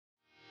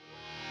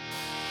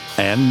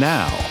And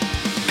now,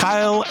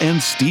 Kyle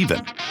and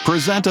Steven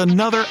present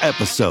another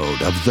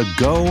episode of the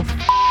Go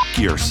F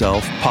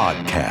Yourself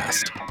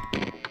podcast.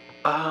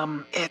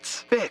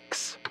 It's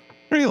Fix.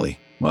 Really?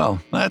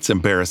 Well, that's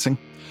embarrassing.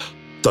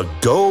 The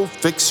Go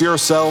Fix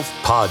Yourself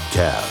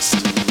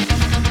podcast.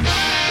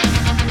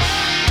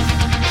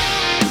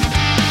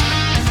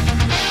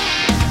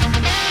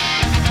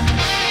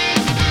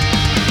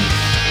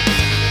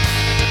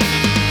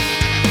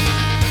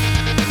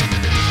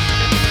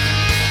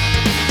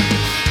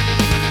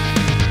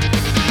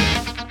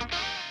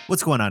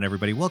 What's going on,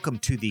 everybody? Welcome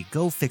to the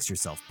Go Fix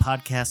Yourself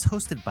podcast,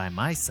 hosted by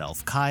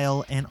myself,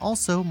 Kyle, and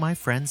also my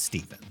friend,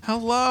 Steven.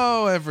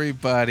 Hello,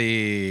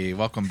 everybody.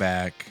 Welcome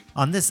back.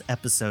 On this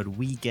episode,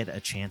 we get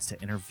a chance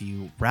to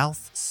interview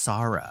Ralph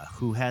Sara,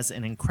 who has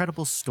an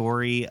incredible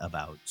story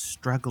about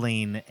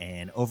struggling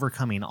and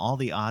overcoming all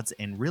the odds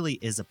and really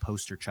is a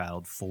poster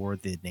child for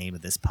the name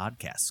of this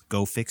podcast,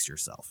 Go Fix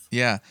Yourself.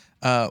 Yeah,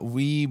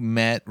 we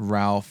met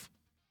Ralph,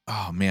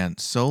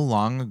 so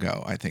long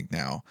ago, I think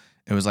now.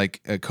 It was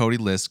like Cody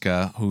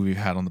Liska, who we've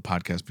had on the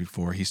podcast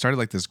before. He started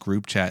like this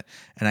group chat,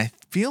 and I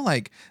feel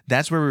like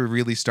that's where we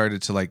really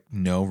started to like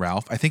know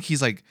Ralph. I think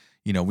he's like,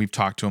 we've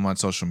talked to him on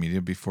social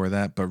media before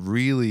that, but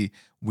really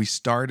we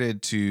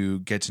started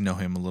to get to know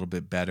him a little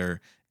bit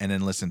better and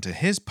then listen to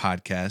his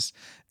podcast.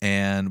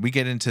 And we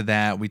get into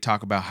that. We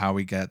talk about how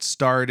he got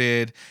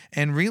started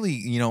and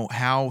really,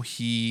 how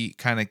he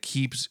kind of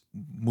keeps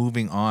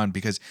moving on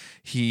because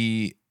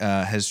he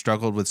has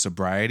struggled with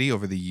sobriety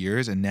over the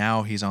years. And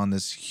now he's on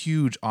this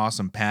huge,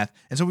 awesome path.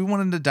 And so we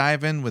wanted to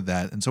dive in with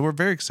that. And so we're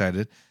very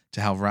excited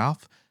to have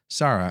Ralph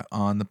Sara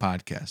on the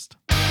podcast.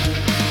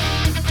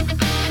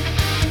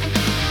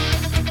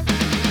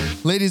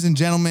 Ladies and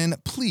gentlemen,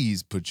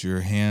 please put your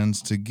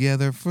hands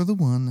together for the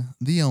one,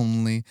 the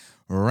only,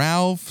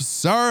 Ralph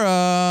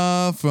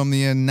Sara from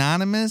the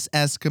Anonymous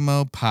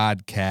Eskimo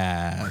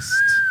podcast.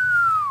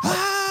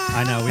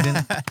 I know,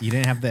 you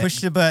didn't have that.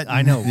 Push the button.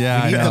 I know.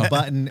 Yeah, we need I know. the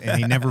button,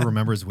 and he never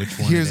remembers which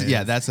one it is.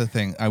 Yeah, that's the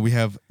thing. We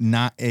have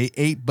not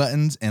 8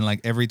 buttons, and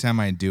like every time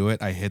I do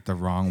it, I hit the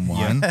wrong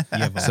one. You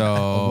have a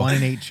So 1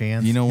 in 8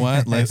 chance. you know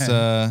what? Let's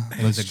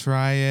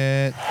try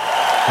it.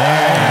 There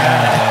it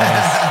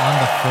is. On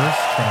the first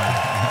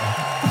try.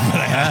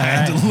 But I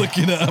had to look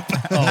it up.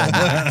 Oh my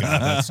God,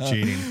 that's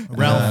cheating.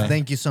 Ralph,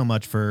 thank you so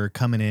much for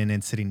coming in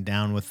and sitting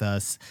down with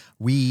us.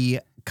 We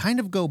kind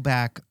of go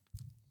back,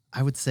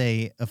 I would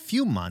say, a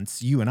few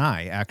months, you and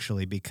I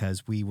actually,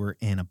 because we were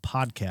in a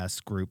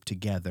podcast group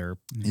together,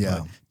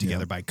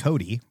 by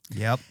Cody.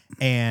 Yep.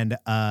 And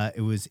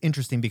it was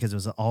interesting because it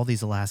was all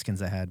these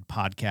Alaskans that had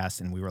podcasts,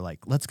 and we were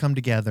like, let's come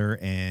together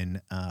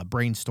and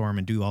brainstorm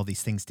and do all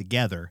these things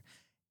together.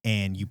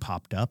 And you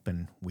popped up,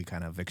 and we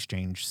kind of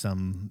exchanged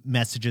some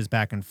messages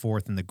back and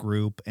forth in the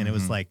group. And it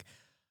was like,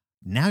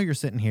 now you're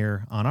sitting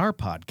here on our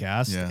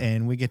podcast,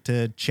 and we get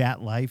to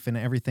chat life and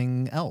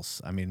everything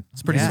else. I mean,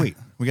 it's pretty sweet.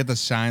 We get to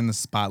shine the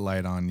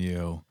spotlight on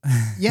you.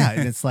 Yeah,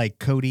 and it's like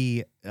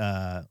Cody,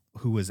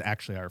 who was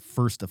actually our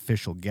first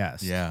official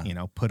guest,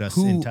 put us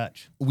in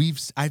touch.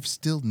 I've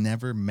still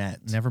never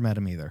met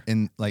him either.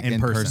 in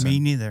person.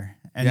 Me neither.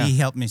 And he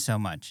helped me so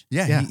much.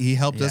 Yeah. He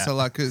helped us a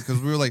lot because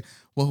we were like,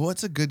 well,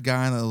 what's a good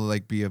guy that will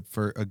like be a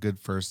good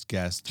first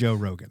guest? Joe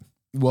Rogan.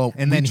 Well,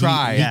 and then he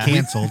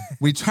canceled.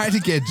 We tried to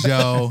get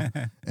Joe,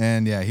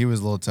 and he was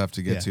a little tough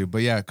to get to.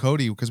 But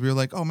Cody, because we were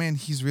like, oh man,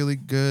 he's really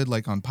good.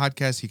 Like on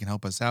podcasts, he can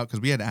help us out because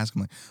we had to ask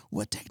him like,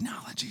 what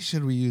technology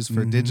should we use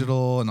for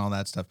digital and all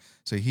that stuff.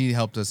 So he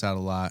helped us out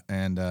a lot.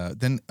 And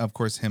then of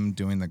course him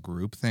doing the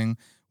group thing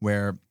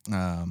where,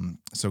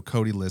 so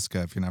Cody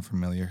Liska, if you're not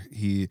familiar,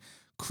 he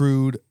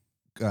crewed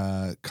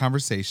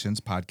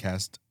Conversations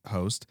podcast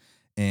host,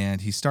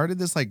 and he started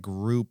this like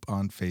group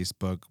on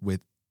Facebook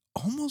with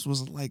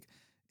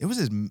it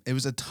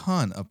was a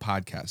ton of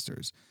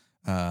podcasters,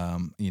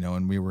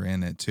 and we were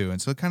in it too.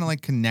 And so kind of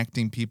like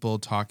connecting people,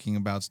 talking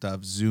about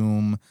stuff,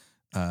 Zoom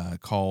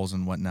calls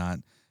and whatnot.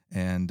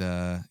 And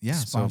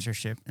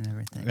sponsorship and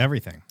everything.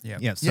 Everything. Yep.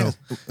 Yeah.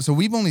 So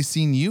we've only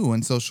seen you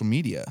on social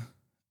media.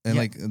 And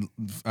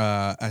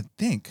I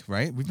think,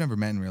 right? We've never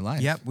met in real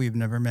life. Yep, we've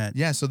never met.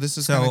 Yeah, so this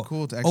is kind of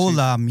cool to actually...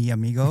 Hola, mi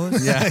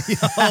amigos. Yeah.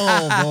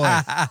 Oh,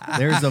 boy.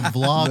 There's a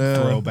vlog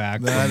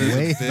throwback from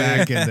way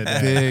back in the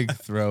day. Big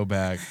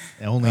throwback.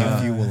 Only a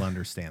few will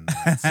understand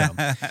that.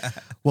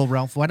 So. Well,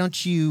 Ralph, why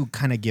don't you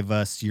kind of give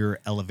us your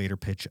elevator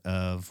pitch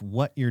of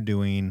what you're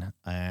doing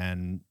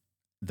and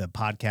the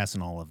podcast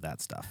and all of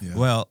that stuff? Yeah.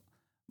 Well,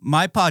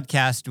 my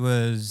podcast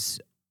was...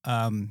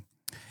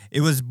 it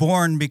was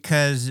born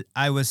because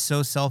I was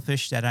so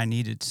selfish that I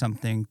needed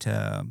something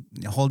to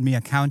hold me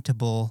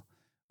accountable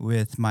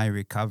with my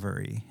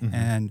recovery. Mm-hmm.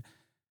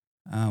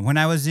 And when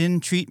I was in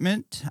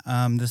treatment,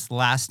 this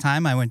last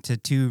time I went to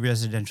 2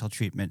 residential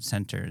treatment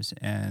centers.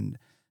 And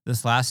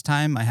this last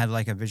time I had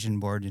like a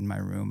vision board in my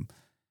room.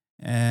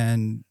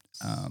 And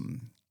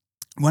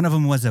one of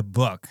them was a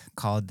book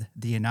called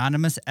The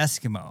Anonymous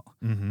Eskimo.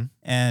 Mm-hmm.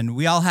 And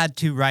we all had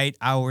to write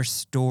our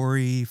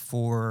story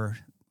for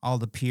all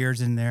the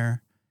peers in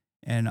there.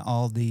 and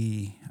all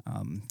the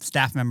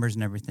staff members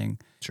and everything.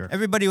 Sure.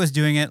 Everybody was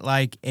doing it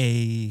like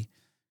a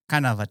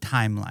kind of a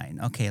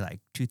timeline. Okay, like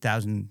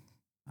 2000,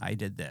 I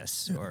did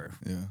this, or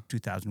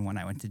 2001,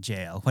 I went to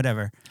jail,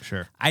 whatever.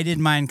 Sure. I did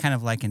mine kind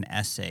of like an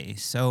essay.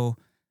 So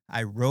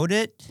I wrote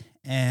it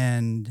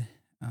and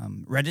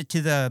read it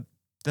to the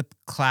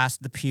class,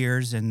 the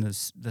peers, and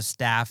the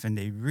staff, and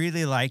they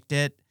really liked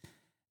it.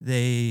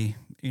 They,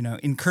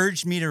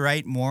 encouraged me to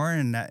write more,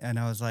 and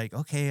I was like,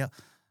 okay,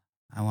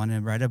 I want to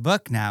write a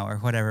book now or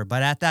whatever.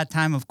 But at that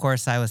time, of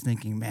course, I was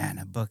thinking, man,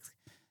 a book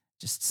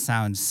just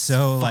sounds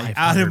so like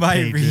out of 500 my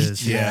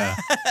pages, reach. yeah.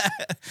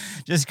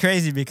 Just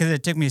crazy because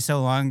it took me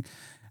so long.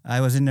 I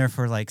was in there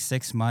for like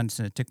 6 months,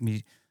 and it took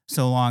me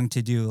so long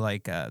to do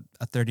like a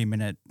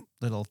 30-minute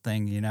little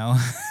thing,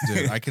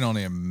 Dude, I can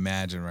only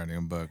imagine writing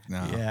a book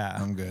now. Yeah.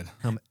 I'm good.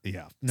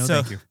 Yeah. No,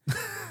 So- thank you.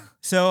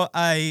 So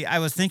I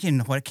was thinking,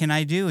 what can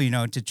I do,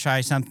 to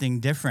try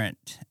something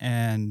different?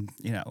 And,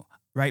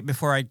 right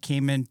before I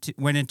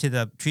went into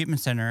the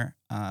treatment center,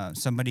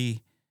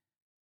 somebody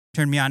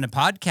turned me on to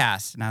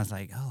podcast, and I was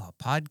like, oh,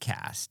 a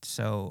podcast.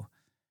 So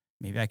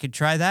maybe I could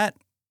try that.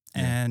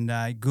 Yeah. And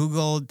I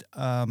Googled,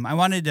 I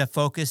wanted to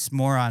focus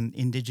more on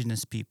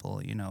Indigenous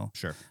people,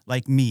 Sure.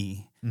 like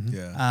me. Mhm.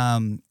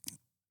 Yeah.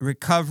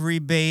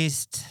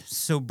 Recovery-based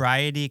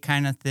sobriety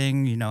kind of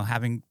thing,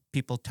 having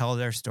people tell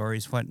their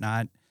stories,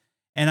 whatnot.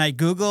 And I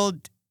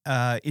Googled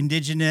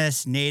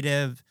Indigenous,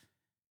 Native,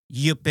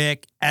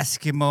 Yupik,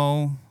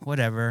 Eskimo,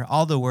 whatever,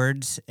 all the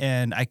words,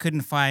 and I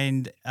couldn't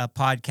find a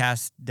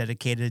podcast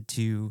dedicated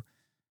to,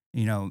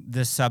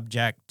 this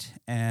subject.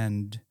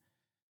 And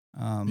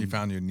You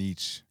found your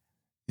niche.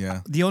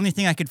 Yeah. the only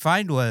thing I could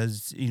find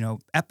was,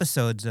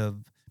 episodes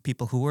of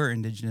people who were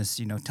Indigenous,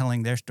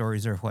 telling their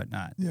stories or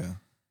whatnot. Yeah.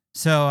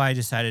 So I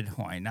decided,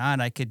 why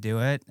not? I could do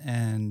it,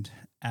 and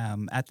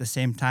at the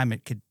same time,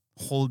 it could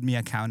hold me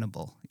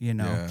accountable.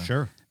 Yeah.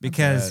 Sure.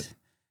 because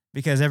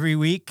every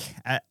week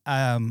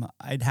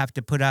I'd have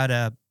to put out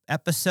a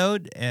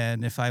episode,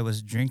 and if I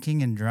was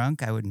drinking and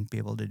drunk, I wouldn't be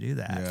able to do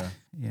that.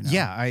 Yeah.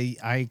 Yeah,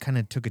 I kind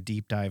of took a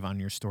deep dive on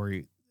your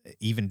story.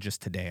 Even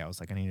just today, I was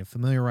like, I need to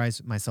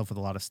familiarize myself with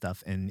a lot of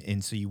stuff.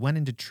 And so you went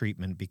into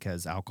treatment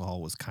because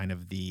alcohol was kind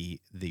of the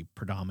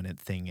predominant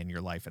thing in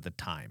your life at the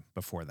time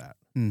before that,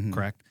 Mhm.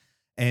 correct?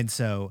 And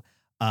so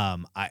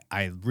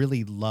I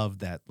really love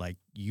that, like,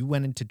 you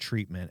went into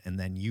treatment and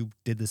then you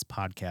did this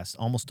podcast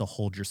almost to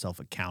hold yourself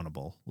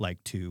accountable,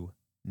 like to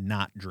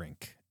not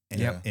drink. And,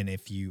 Yep.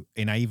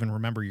 and I even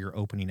remember your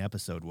opening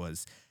episode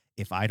was,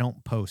 if I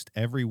don't post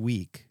every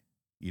week,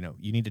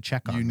 you need to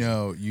check on me.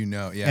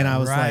 Yeah. And I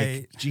was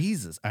Right. like,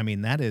 Jesus,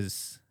 that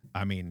is,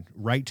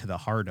 right to the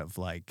heart of,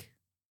 like,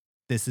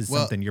 this is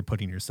Well, something you're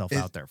putting yourself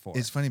out there for.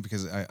 It's funny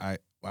because I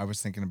was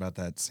thinking about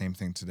that same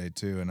thing today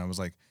too, and I was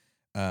like,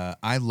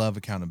 I love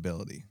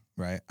accountability,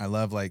 right? I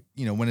love, like,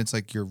 when it's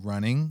like you're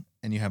running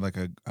and you have like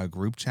a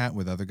group chat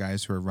with other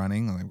guys who are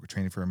running, like we're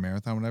training for a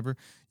marathon, whatever.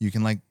 You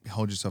can like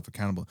hold yourself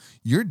accountable.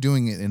 You're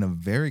doing it in a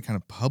very kind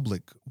of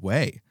public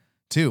way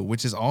too,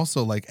 which is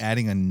also like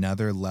adding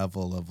another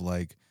level of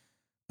like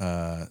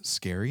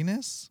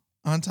scariness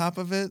on top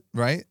of it,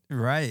 right?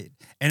 Right.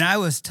 And I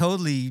was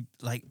totally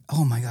like,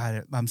 oh my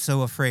God, I'm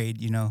so afraid,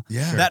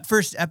 Yeah. That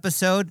first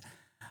episode,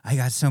 I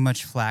got so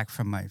much flack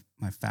from my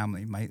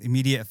family, my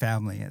immediate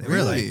family. They were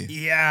Really? like,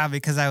 yeah,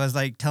 because I was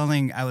like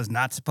I was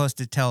not supposed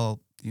to tell,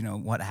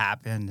 what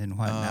happened and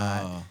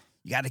whatnot. Oh.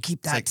 You got to keep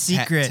It's that like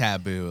secret.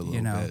 taboo a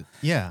little bit.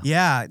 yeah.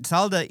 Yeah, it's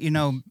all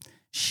the,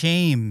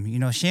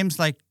 shame. Shame's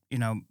like,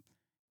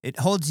 it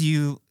holds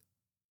you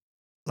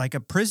like a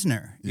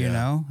prisoner,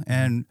 Yeah.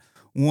 And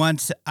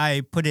once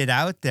I put it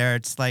out there,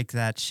 it's like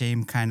that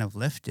shame kind of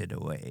lifted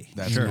away.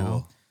 That's Sure.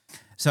 cool.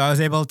 So I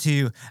was able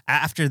to,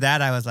 after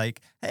that, I was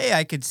like, hey,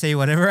 I could say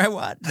whatever I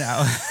want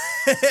now.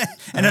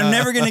 And I'm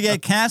never going to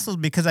get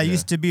canceled because I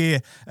used to be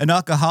an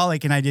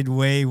alcoholic and I did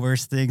way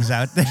worse things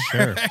out there.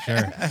 Sure.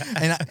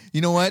 And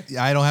you know what?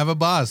 I don't have a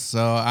boss, so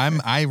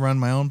I run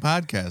my own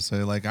podcast.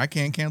 So like I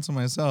can't cancel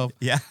myself.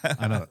 Yeah.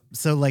 I know.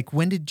 So, like,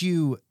 when did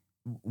you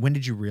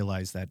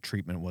realize that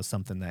treatment was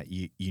something that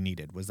you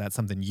needed? Was that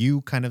something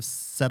you kind of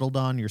settled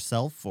on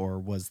yourself, or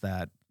was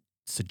that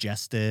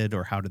suggested,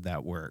 or how did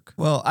that work?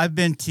 Well, I've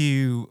been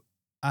to,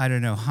 I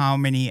don't know how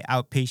many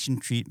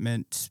outpatient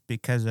treatments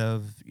because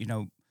of,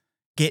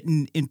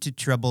 getting into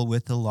trouble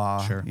with the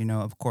law. Sure.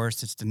 Of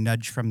course, it's the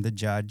nudge from the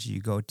judge.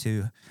 You go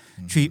to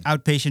Mm-hmm.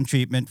 outpatient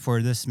treatment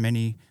for this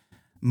many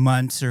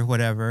months or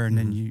whatever, and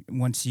then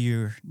once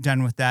you're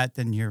done with that,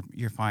 then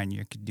you're fine.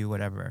 You could do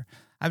whatever.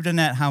 I've done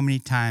that how many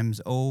times?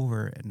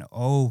 Over and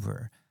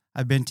over.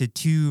 I've been to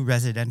 2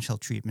 residential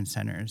treatment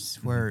centers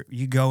where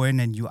you go in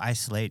and you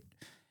isolate,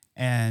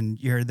 and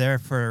you're there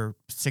for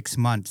 6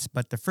 months.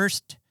 But the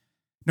first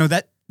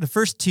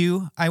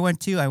 2 I went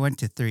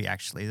to 3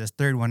 actually. The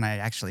third one I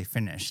actually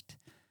finished.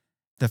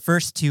 The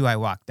first 2 I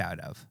walked out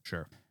of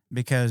Sure.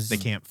 because They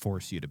can't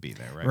force you to be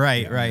there,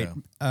 right? Right.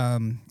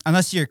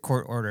 Unless you're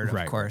court ordered, of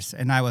Right, course.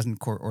 And I wasn't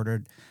court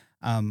ordered.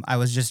 I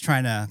was just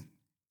trying to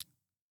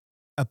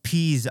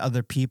appease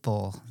other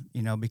people,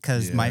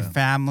 because my Yeah.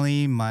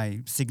 family,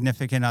 my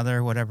significant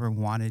other, whatever,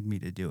 wanted me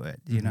to do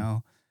it.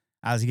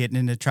 I was getting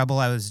into trouble.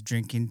 I was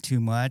drinking too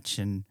much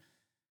and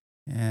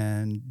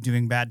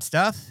doing bad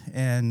stuff.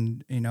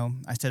 And,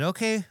 I said,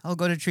 okay, I'll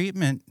go to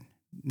treatment.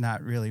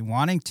 Not really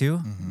wanting to,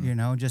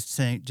 Mhm.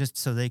 just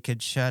so they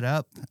could shut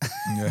up,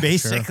 Yeah,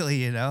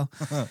 basically,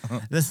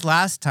 This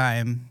last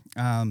time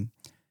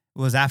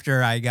was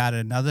after I got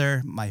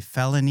my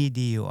felony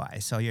DUI.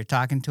 So you're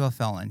talking to a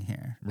felon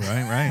here.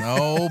 Right, right.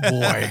 Oh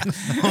boy.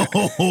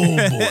 Oh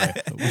boy,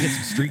 we get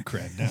some street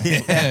cred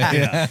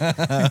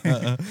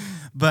now.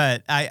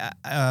 But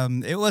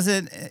it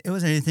wasn't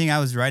anything. I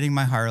was riding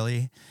my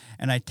Harley,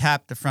 and I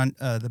tapped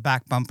the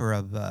back bumper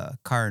of a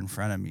car in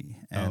front of me,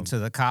 and so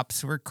the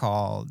cops were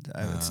called.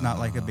 It's not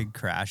like a big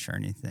crash or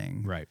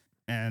anything, Right.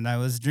 And I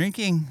was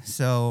drinking,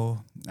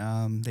 so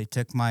they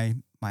took my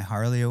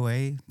Harley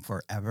away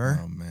forever.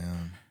 Oh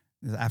man.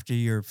 After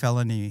your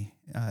felony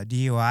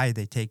DUI,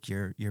 they take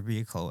your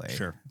vehicle away,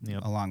 Sure.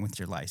 Yep. along with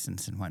your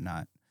license and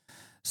whatnot.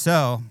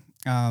 So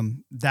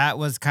that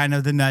was kind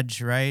of the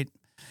nudge, right?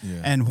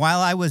 Yeah. And while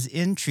I was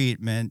in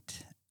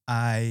treatment,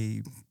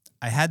 I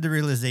had the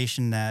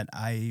realization that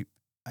I'm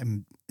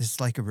it's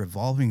like a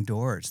revolving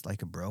door. It's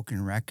like a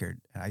broken record.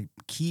 And I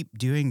keep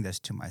doing this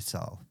to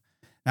myself.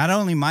 Not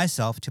only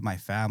myself, to my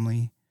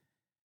family,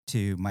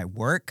 to my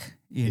work,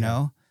 you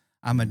know.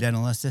 I'm a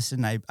dental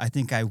assistant. I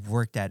think I've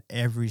worked at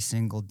every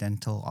single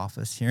dental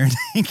office here in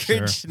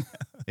Anchorage. Sure.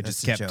 It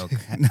That's just a kept- joke.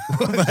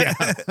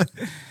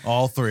 But-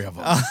 All three of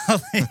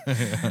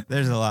them.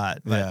 There's a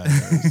lot. But, Yeah,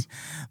 there is.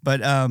 but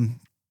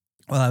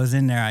while I was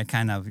in there, I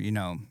kind of,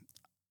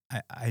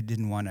 I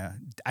didn't want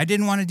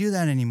to do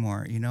that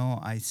anymore.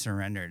 I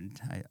surrendered.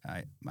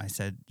 I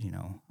said,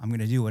 I'm going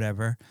to do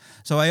whatever.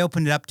 So I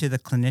opened it up to the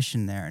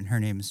clinician there, and her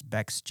name is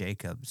Bex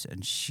Jacobs,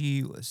 and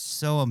she was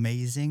so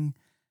amazing.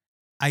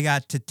 I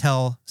got to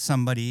tell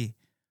somebody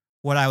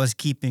what I was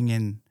keeping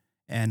in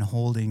and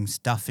holding,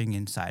 stuffing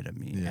inside of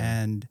me,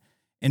 Yeah. and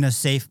in a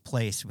safe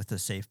place with a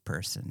safe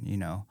person,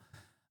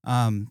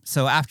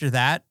 So after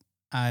that,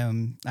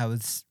 I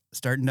was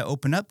starting to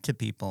open up to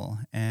people,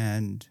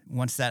 and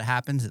once that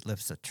happens, it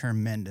lifts a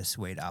tremendous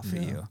weight off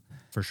of you.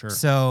 For sure.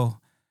 So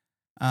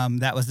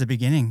that was the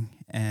beginning,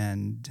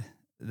 and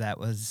that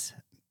was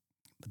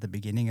the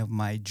beginning of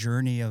my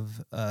journey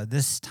of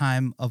this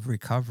time of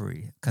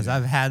recovery, because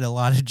I've had a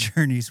lot of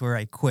journeys where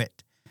I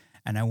quit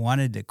and I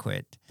wanted to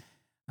quit.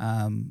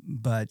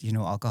 But,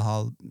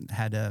 alcohol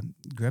had a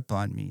grip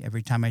on me.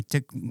 Every time I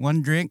took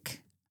one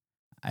drink,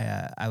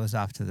 I was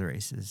off to the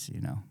races,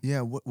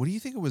 Yeah. What do you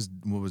think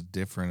what was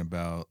different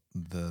about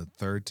the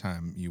third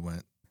time you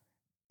went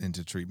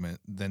into treatment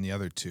than the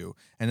other two?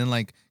 And then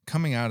like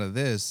coming out of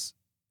this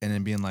and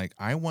then being like,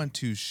 I want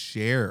to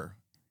share,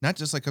 not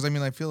just like, cause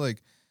I feel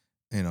like,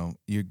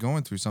 you're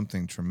going through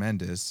something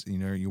tremendous,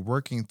 you're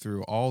working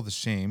through all the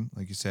shame,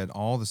 like you said,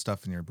 all the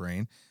stuff in your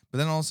brain, but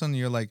then all of a sudden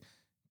you're like,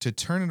 to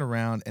turn it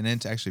around and then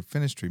to actually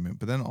finish treatment,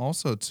 but then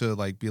also to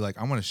like be like,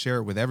 I want to share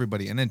it with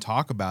everybody and then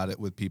talk about it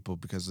with people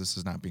because this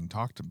is not being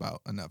talked about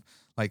enough.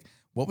 Like,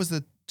 what was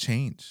the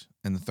change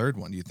in the third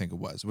one? Do you think it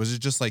was? Was it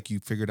just like you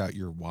figured out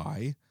your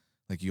why?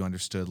 Like you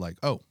understood like,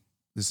 oh,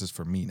 this is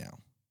for me now.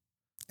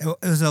 It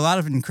was a lot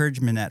of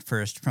encouragement at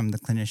first from the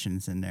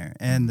clinicians in there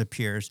and the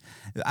peers.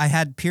 I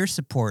had peer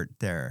support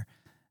there.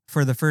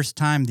 For the first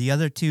time, the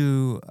other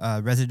two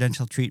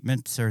residential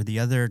treatments or the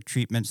other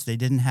treatments, they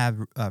didn't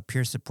have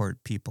peer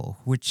support people,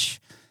 which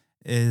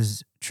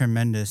is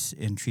tremendous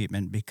in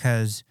treatment,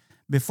 because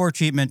before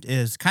treatment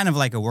is kind of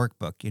like a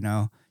workbook,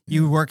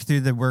 You work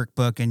through the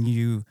workbook and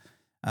you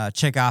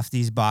check off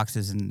these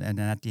boxes, and then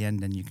at the end,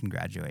 then you can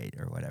graduate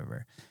or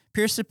whatever.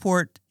 Peer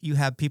support, you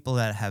have people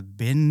that have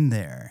been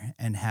there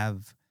and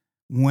have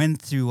went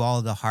through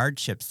all the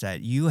hardships that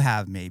you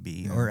have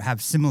maybe, or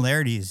have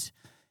similarities.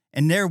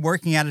 And they're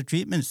working at a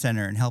treatment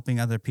center and helping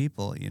other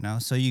people,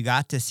 So you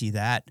got to see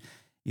that.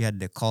 You had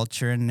the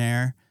culture in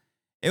there.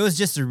 It was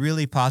just a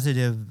really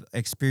positive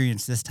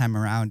experience this time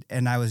around,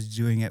 and I was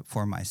doing it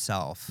for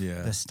myself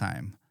this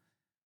time.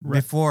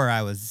 Right. Before,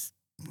 I was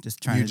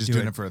just trying You're to just do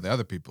doing it it for the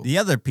other people. the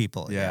other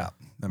people. Yeah.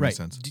 That Right. makes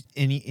sense.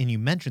 And you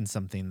mentioned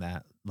something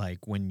that,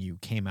 like, when you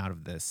came out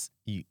of this,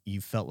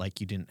 you felt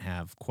like you didn't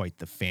have quite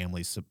the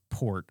family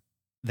support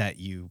that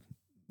you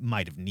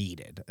might have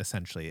needed.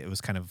 Essentially, it was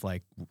kind of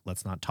like,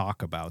 let's not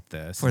talk about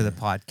this For the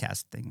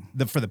podcast thing.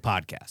 for the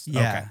podcast.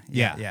 Yeah,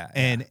 Okay. yeah.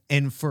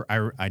 And for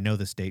I know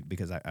this date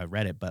because I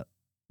read it, but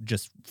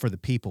just for the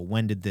people,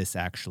 when did this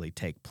actually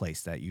take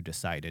place that you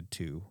decided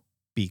to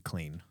be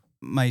clean?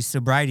 My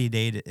sobriety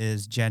date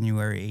is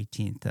January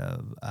 18th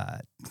of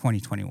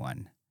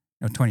 2021.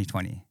 No,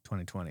 2020.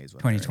 2020 is what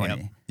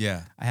 2020.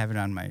 Yeah. I have it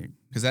on my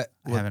Because that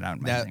I have it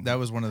on my thing. that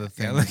was one of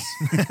the Yeah, things.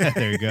 Yep.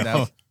 There you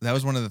go. That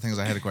was one of the things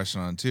I had a question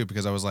on too,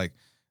 because I was like,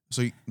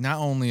 so not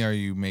only are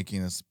you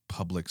making this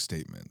public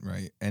statement,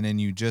 right? And then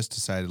you just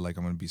decided like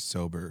I'm going to be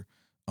sober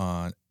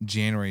on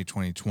January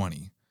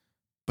 2020,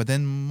 but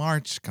then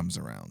March comes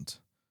around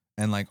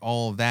and like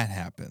all of that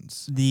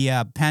happens. The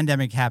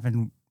pandemic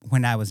happened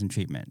when I was in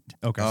treatment.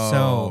 Okay. Oh,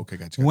 So okay,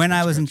 gotcha, when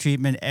gotcha, I was in gotcha.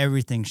 treatment,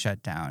 everything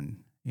shut down,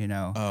 you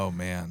know. Oh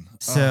man.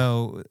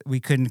 So we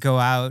couldn't go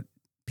out.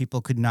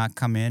 People could not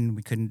come in.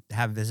 We couldn't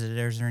have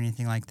visitors or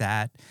anything like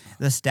that.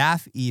 The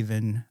staff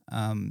even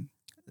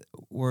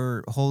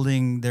were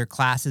holding their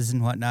classes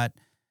and whatnot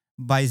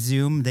by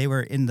Zoom. They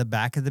were in the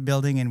back of the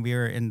building and we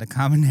were in the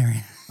common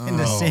area in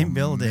the same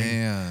building.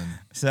 Man.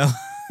 So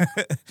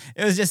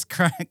it was just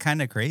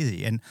kind of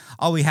crazy. And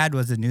all we had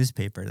was a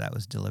newspaper that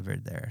was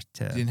delivered there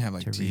to You didn't have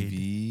like to read.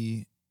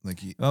 TV, like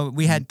Well,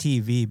 we had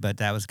TV, but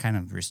that was kind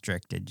of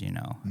restricted, you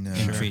know, No.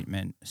 in Sure.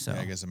 treatment. So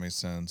yeah, I guess it makes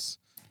sense.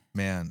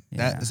 Man,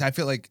 Yeah. that I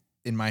feel like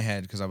in my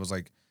head because I was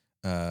like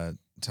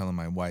telling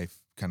my wife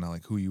kind of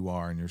like who you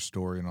are and your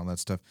story and all that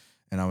stuff,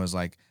 and I was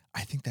like,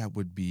 I think that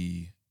would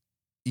be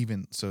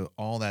even so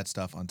all that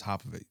stuff on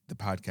top of it, the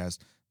podcast,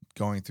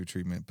 going through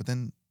treatment, but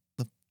then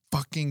the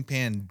fucking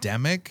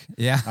pandemic.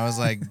 yeah. I was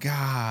like,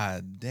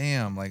 God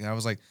damn! Like I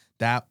was like,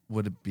 that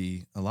would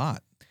be a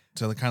lot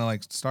to kind of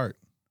like start.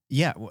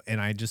 Yeah,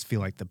 and I just feel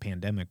like the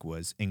pandemic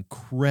was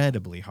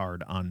incredibly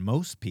hard on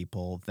most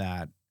people.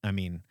 That, I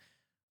mean,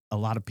 a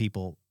lot of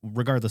people,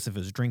 regardless if it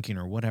was drinking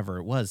or whatever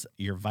it was,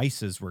 your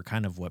vices were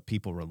kind of what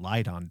people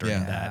relied on during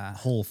Yeah. that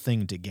whole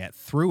thing to get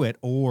through it,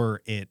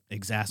 or it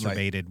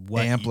exacerbated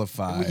what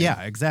amplified.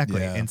 Yeah,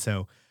 exactly. Yeah. And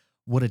so,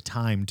 what a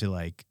time to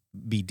like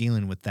be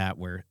dealing with that.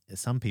 Where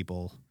some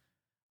people,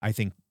 I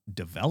think,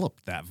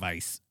 developed that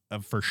vice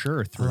for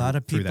sure. Through a lot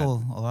of through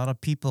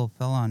that. people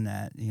fell on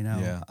that, you know.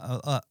 Yeah.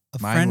 A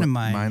friend of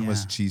mine. Mine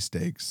was yeah.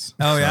 cheesesteaks.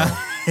 Oh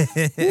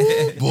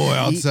yeah. Boy,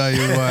 I'll tell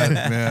you what,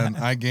 man,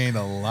 I gained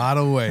a lot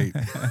of weight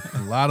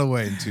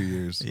in 2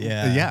 years.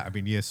 Yeah. Yeah, I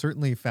mean, you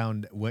certainly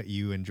found what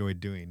you enjoyed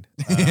doing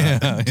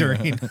Yeah,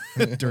 during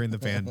during the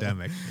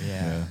pandemic.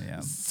 Yeah. Yeah.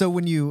 So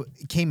when you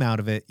came out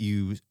of it,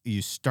 you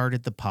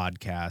started the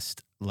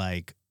podcast.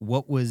 Like,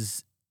 what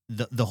was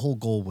the whole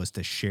goal was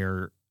to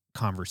share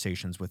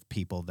conversations with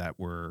people that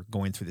were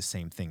going through the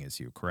same thing as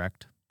you,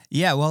 correct?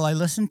 Yeah. Well, I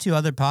listened to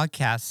other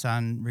podcasts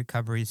on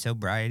recovery,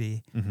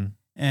 sobriety, Mm-hmm.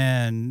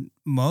 and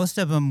most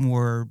of them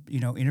were, you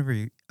know,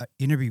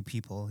 interview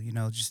people. You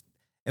know, just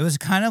it was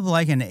kind of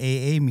like an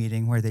AA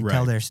meeting where they tell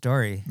Right. their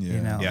story. Yeah.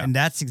 You know, Yeah. and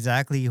that's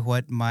exactly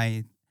what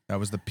my That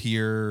was the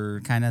peer.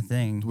 kind of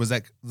thing. Was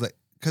that like?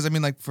 Because I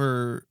mean, like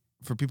for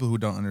people who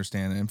don't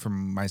understand, and for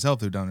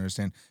myself who don't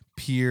understand,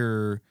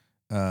 peer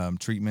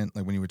treatment.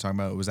 Like when you were talking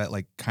about, was that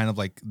like kind of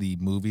like the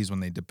movies when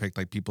they depict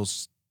like people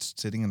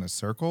sitting in a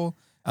circle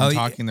and Oh, yeah.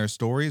 talking their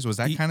stories? Was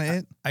that kind of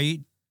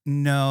it?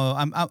 No,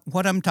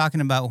 what I'm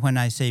talking about when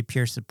I say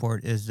peer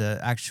support is the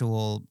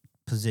actual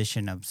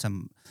position of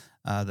some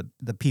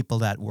the people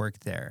that work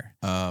there.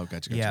 Oh,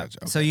 gotcha. Yeah.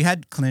 Gotcha. So you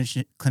had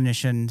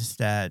clinicians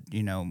that,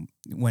 you know,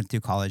 went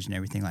through college and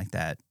everything like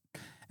that.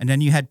 And then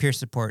you had peer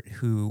support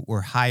who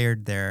were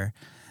hired there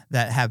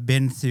that have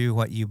been through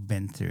what you've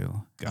been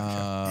through.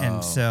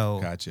 And so,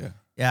 gotcha.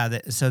 yeah,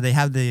 so they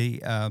have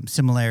the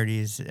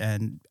similarities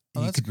and Oh,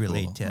 you that's could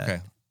relate cool. to.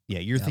 Okay. Yeah,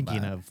 you're Yeah,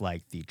 thinking but- of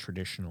like the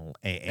traditional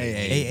AA, AA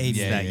that meetings,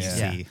 you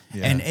yeah. see.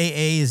 Yeah. And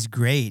AA is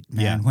great,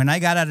 man. Yeah. When I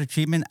got out of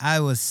treatment, I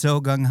was so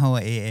gung-ho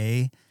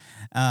AA.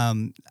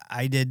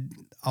 I did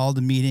all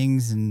the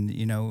meetings and,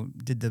 you know,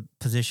 did the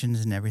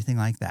positions and everything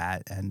like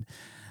that. And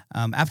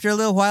after a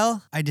little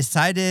while, I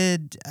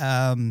decided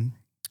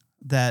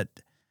that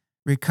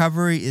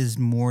recovery is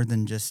more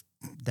than just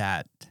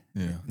that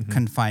Yeah. Mhm.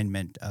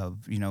 confinement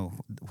of, you know,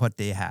 what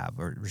they have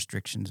or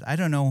restrictions. I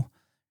don't know.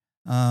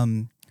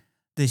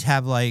 They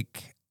have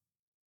like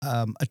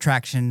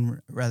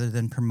attraction rather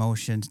than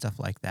promotion, stuff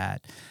like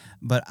that.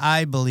 But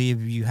I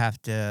believe you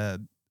have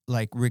to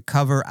like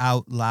recover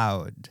out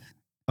loud.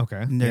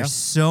 Okay. And there's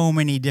so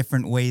many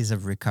different ways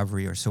of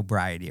recovery or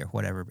sobriety or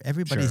whatever.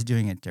 Everybody's Sure.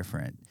 doing it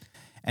different.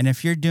 And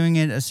if you're doing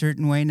it a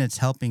certain way and it's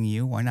helping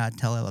you, why not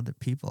tell other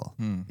people?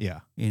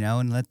 Yeah. You know,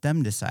 and let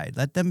them decide.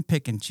 Let them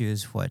pick and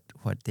choose what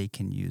they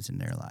can use in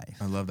their life.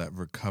 I love that.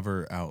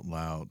 Recover out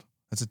loud.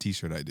 That's a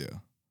T-shirt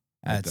idea.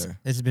 Right there.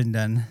 It's been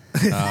done.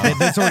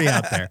 That's already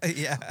out there.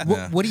 Yeah.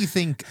 Yeah. What do you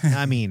think?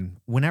 I mean,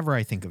 whenever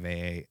I think of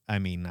AA, I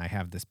mean, I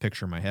have this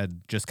picture in my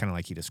head, just kind of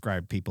like you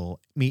described,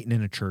 people meeting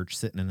in a church,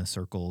 sitting in a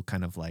circle,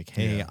 kind of like,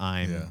 hey, Yeah,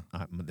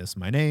 I'm this is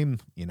my name,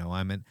 you know,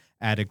 I'm an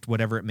addict,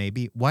 whatever it may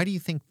be. Why do you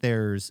think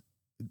there's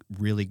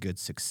really good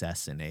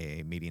success in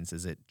AA meetings?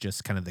 Is it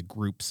just kind of the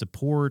group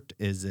support?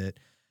 Is it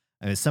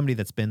as somebody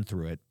that's been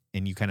through it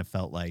and you kind of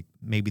felt like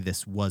maybe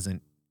this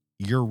wasn't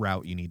your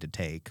route you need to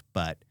take,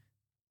 but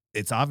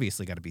it's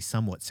obviously got to be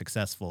somewhat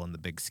successful in the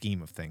big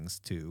scheme of things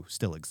to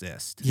still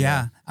exist.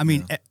 Yeah. I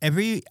mean,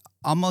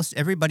 almost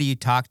everybody you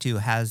talk to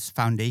has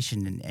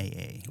foundation in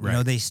AA. You know,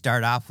 Right. they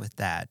start off with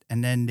that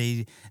and then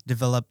they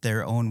develop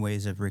their own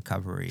ways of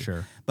recovery.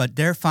 Sure. But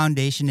their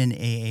foundation in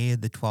AA,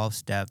 the 12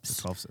 steps,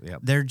 12, yeah.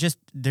 they're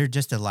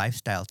just a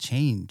lifestyle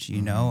change,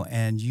 you know,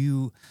 and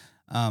you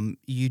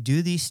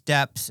do these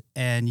steps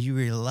and you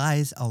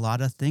realize a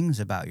lot of things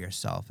about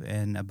yourself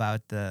and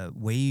about the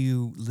way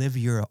you live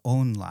your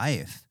own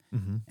life.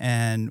 Mm-hmm.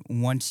 And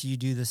once you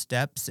do the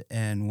steps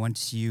and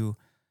once you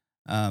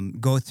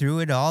go through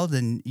it all,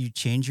 then you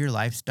change your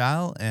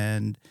lifestyle.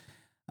 And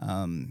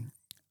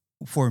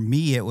for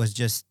me, it was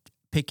just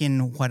picking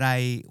what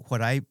I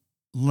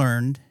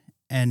learned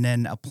and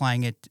then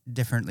applying it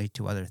differently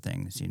to other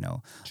things, you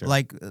know. Sure.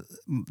 Like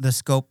the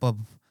scope of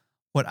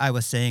what I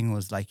was saying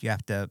was like you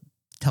have to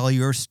tell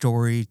your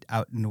story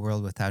out in the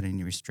world without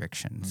any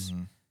restrictions.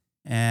 Mm-hmm.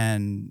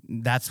 And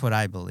that's what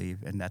I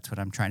believe, and that's what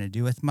I'm trying to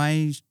do with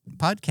my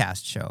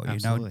podcast show. You know,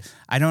 Absolutely.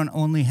 I don't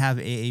only have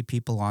AA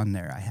people on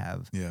there. I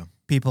have Yeah.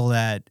 people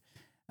that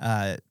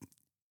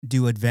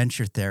do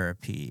adventure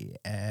therapy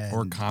and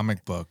Or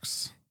comic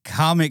books.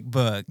 comic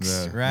books,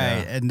 Yeah, right?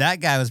 yeah. And that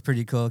guy was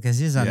pretty cool because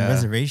he's on Yeah.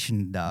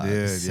 Reservation Dogs.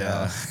 Dude, so-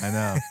 yeah. I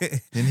know.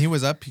 And he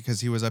was up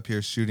because he was up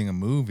here shooting a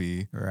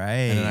movie.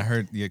 right. And then I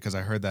heard, because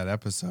I heard that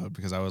episode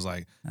because I was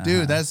like, Uh-huh.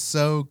 dude, that's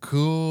so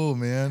cool,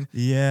 man.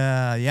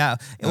 yeah.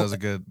 That was a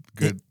good.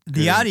 The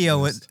good audio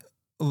list.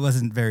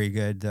 wasn't very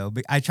good though.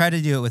 But I tried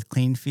to do it with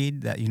Clean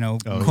Feed. That Oh,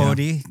 yeah.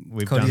 Cody,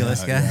 We've Cody done that.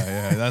 Liska.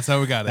 Yeah, that's how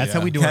we got it. That's yeah.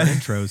 how we do our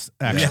intros,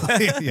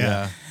 actually.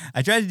 Yeah.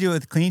 I tried to do it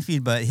with Clean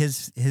Feed, but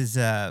his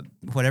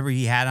whatever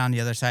he had on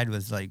the other side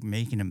was like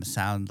making him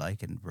sound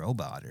like a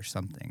robot or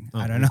something.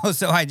 I don't know.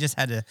 So I just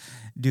had to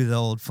do the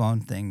old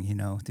phone thing, you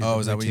know. through Oh, the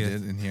is that what you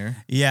Bluetooth. did in here?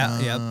 Yeah,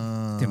 yep.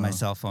 To my Oh.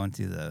 cell phone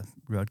through the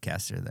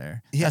Roadcaster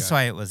there. Yeah. That's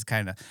why it was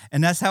kind of,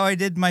 and that's how I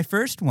did my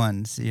first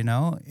ones, you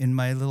know, in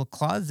my little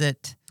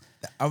closet.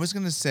 I was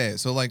gonna say,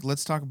 so like,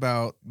 let's talk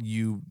about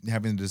you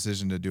having the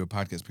decision to do a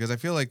podcast because I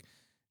feel like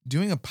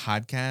doing a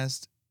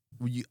podcast,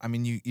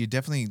 you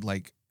definitely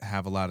like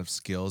have a lot of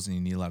skills and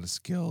you need a lot of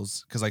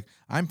skills because like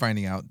I'm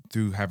finding out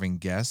through having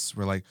guests,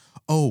 we're like,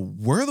 oh,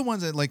 we're the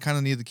ones that like kind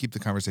of need to keep the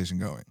conversation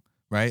going,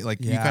 right?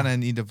 Like you Yeah. kind of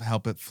need to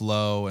help it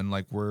flow, and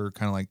like we're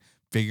kind of like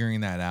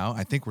figuring that out.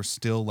 I think we're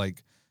still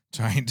like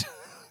trying to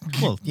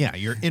Well, yeah,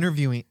 you're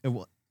interviewing.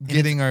 Well,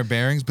 getting our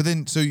bearings, but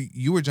then so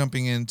you were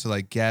jumping into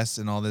like guests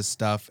and all this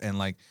stuff and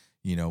like,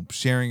 you know,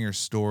 sharing your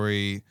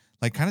story,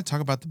 like kind of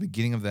talk about the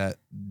beginning of that,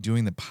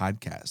 doing the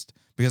podcast,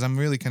 because I'm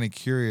really kind of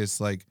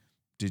curious, like,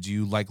 did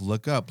you like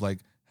look up like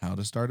how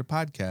to start a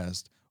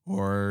podcast,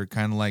 or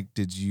kind of like,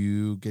 did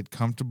you get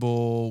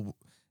comfortable,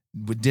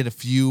 did a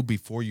few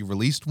before you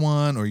released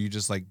one, or you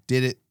just like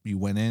did it, you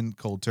went in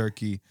cold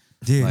turkey,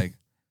 Dude. like,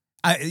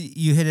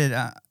 You hit it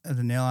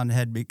the nail on the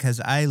head because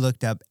I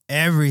looked up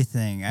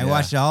everything. I Yeah.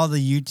 watched all the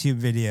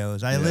YouTube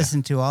videos. I Yeah.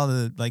 listened to all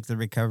the like the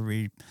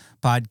recovery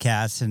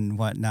podcasts and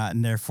whatnot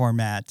and their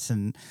formats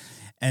and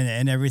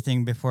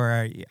everything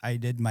before I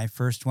did my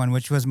first one,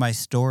 which was my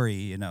story,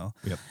 you know.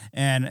 Yep.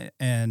 And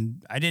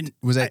I didn't.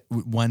 was that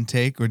one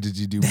take or did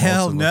you do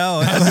Hell multiple?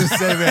 no. I was gonna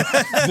say, man,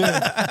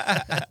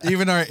 dude,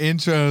 even our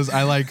intros,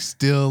 I like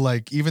still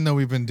like, even though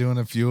we've been doing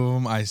a few of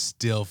them, I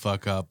still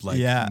fuck up like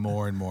Yeah.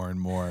 more and more and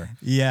more.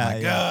 Yeah,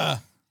 Like, yeah.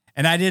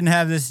 And I didn't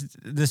have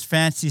this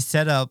fancy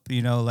setup,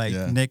 you know, like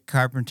Yeah. Nick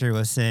Carpenter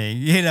was saying.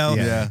 You know,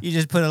 Yeah. you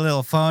just put a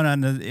little phone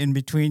on in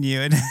between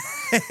you, and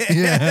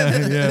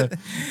Yeah.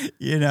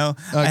 you know,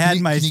 Can I had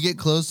you, my can you get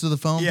close to the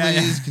phone, Yeah, yeah.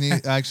 please? Can you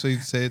actually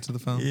say it to the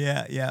phone?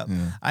 yeah. Yeah.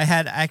 I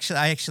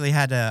actually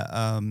had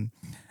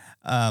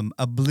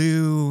a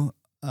blue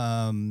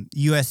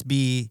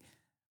USB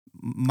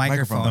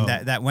microphone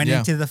Microphone. that went Yeah.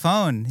 into the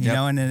phone, you Yep.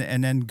 know,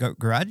 and then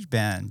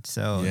GarageBand.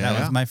 So that Yeah.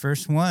 was my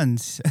first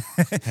ones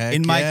Heck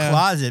in my yeah.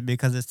 closet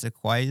because it's the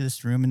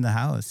quietest room in the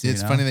house. It's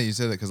you know? funny that you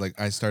said that because like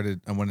I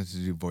wanted to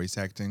do voice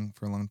acting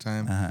for a long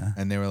time, Uh-huh.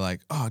 and they were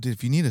like, "Oh, dude,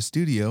 if you need a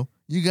studio,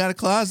 you got a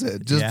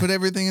closet. Just Yeah. put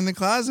everything in the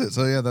closet."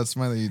 So yeah, that's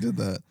smart that you did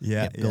that.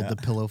 Yeah, build the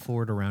pillow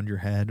fort around your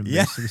head and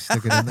Yeah. basically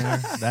stick it in there.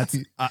 That's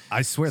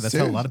I swear that's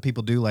how a lot of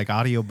people do like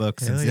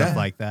audiobooks and Hell stuff yeah.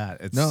 like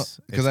that. It's No, it's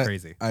because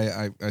crazy.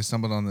 I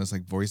stumbled on this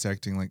like voice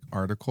acting like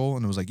article,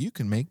 and it was like, you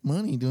can make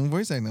money doing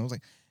voice acting. I was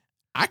like,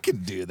 I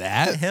could do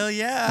that. Hell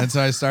yeah. And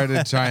so I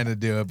started trying to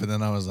do it, but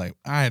then I was like,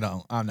 I'm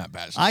not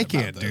passionate. I about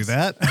can't do this.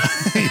 that.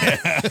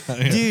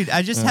 Yeah. Dude,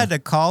 I just had a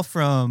call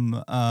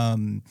from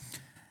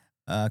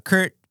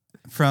Kurt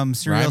from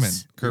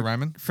Kurt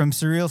Ryman. from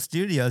Surreal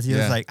Studios. He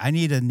Yeah. was like, I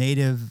need a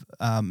native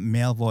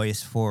male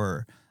voice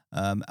for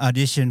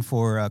audition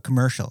for a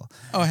commercial.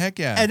 Oh heck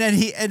yeah! And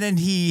then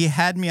he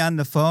had me on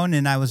the phone,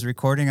 and I was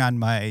recording on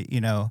my, you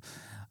know,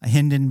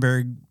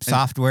 Hindenburg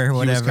software or he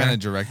whatever. was kind of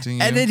directing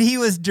you. and then he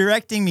was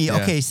directing me. Yeah.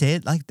 Okay, say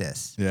it like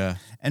this. yeah,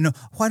 And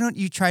why don't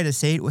you try to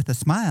say it with a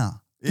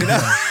smile? You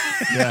know,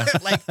 yeah.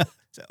 like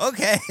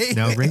okay.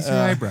 Now raise your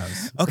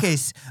eyebrows. Okay,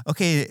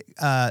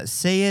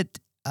 say it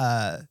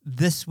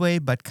this way,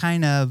 but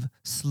kind of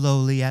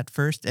slowly at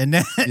first, and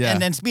then Yeah.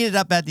 and then speed it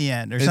up at the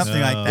end, or It's-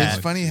 something like that.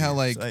 It's funny how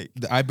like,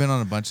 It's like- I've been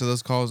on a bunch of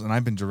those calls, and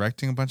I've been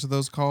directing a bunch of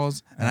those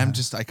calls, and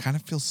I kind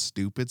of feel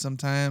stupid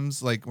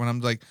sometimes. Like when I'm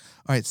like,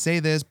 all right, say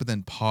this, but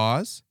then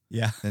pause,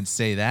 Yeah. then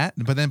say that,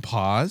 but then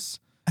pause,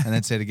 and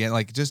then say it again.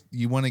 Like just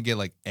you want to get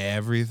like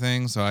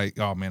everything. So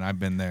oh man, I've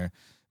been there.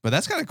 But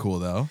that's kind of cool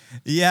though.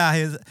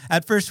 Yeah,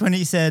 at first when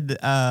he said,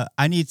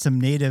 "I need some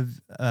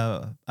native,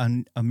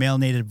 a male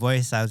native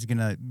voice," I was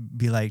gonna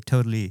be like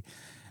totally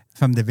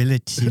from the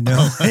village, you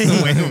know.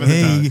 Way over the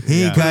hey, top.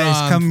 hey, Yeah.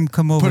 guys,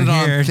 come over Put it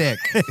here. on thick.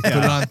 Put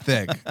it on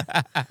thick.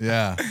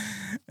 Yeah.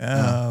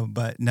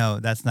 But no,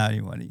 that's not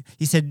anyone.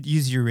 He said,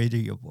 use your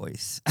radio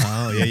voice.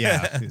 Oh,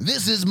 yeah.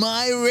 This is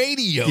my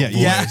radio Yeah, voice.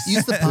 Yeah.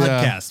 Use the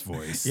podcast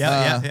voice.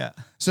 Yeah.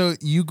 So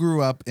you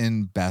grew up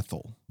in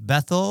Bethel.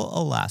 Bethel,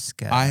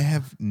 Alaska. I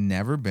have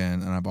never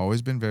been, and I've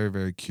always been very,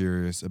 very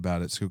curious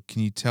about it. So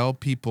can you tell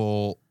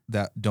people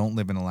that don't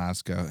live in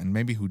Alaska and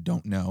maybe who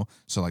don't know,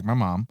 so like my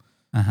mom,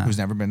 who's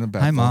never been to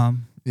Bethel. Hi,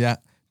 Mom. Yeah.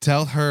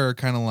 Tell her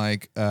kind of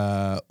like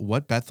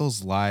what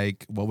Bethel's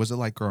like. What was it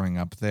like growing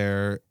up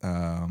there?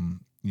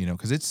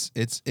 Because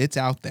it's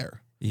out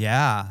there.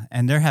 Yeah,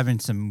 and they're having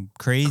some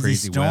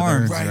crazy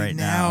weather. storms right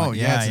now.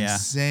 Yeah, it's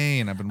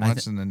insane. I've been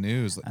watching the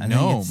news. I think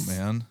No, it's-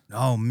 man.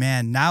 Oh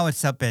man, now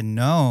it's up in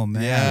Nome.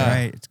 Man, Yeah.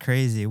 right? It's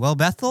crazy. Well,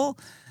 Bethel,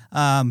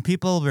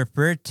 people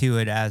refer to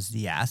it as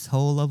the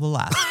asshole of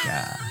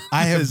Alaska,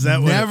 I have Is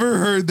that what never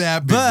heard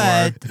that before.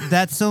 but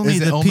that's only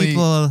Is it the only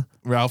people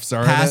Ralph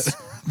Starr. pass.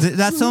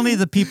 That's only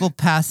the people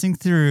passing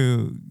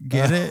through.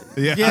 Get it?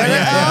 Yeah, Get it?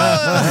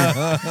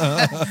 yeah.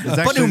 Oh. It's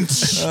actually-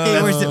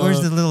 Hey, where's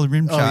the little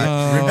rim shot?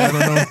 I don't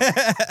know.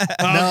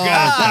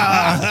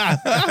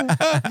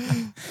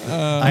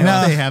 I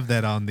know they have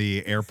that on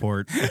the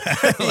airport.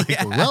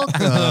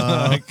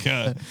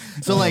 Welcome.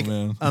 So,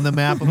 man. on the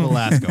map of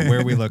Alaska,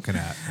 where are we looking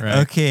at? Right.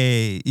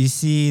 Okay, you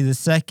see the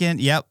second.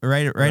 Yep,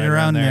 right around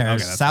around there? there.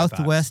 Okay, that's what I thought.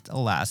 Southwest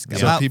Alaska.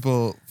 So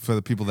About- for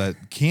the people that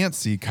can't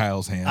see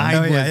Kyle's hand,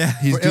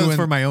 He's doing doing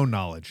for my own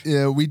knowledge.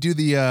 Yeah, we do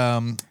the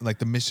like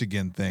the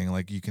Michigan thing.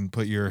 Like you can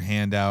put your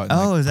hand out. And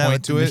Oh, like is that point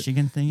what to the it.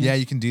 Michigan thing is? Yeah,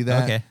 you can do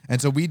that. Okay.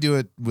 And so we do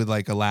it with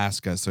like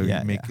Alaska. So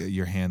Yeah, you make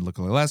your hand look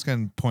like Alaska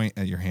and point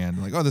at your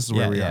hand like, oh, this is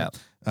where Yeah, we yeah.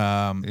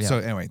 are. Yeah. So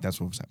anyway, that's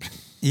what was happening.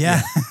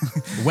 yeah.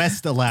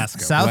 West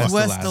Alaska. Southwest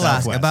Alaska.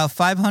 Alaska, Southwest. about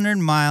 500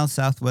 miles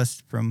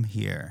southwest from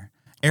here,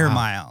 air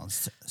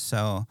miles.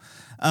 So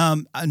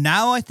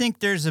now I think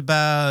there's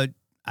about,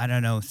 I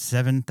don't know,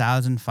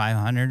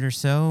 7,500 or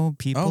so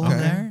people Okay.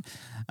 there.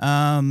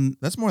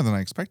 That's more than I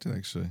expected,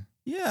 actually.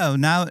 Yeah,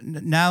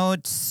 now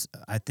it's,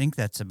 I think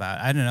that's about,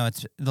 I don't know,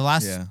 it's the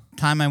last Yeah.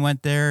 time I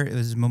went there, it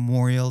was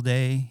Memorial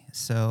Day.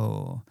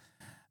 So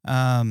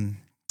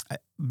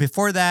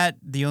before that,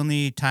 the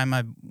only time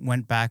I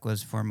went back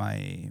was for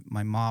my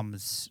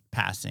mom's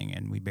passing,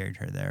 and we buried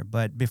her there.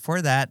 But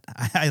before that,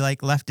 I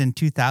like left in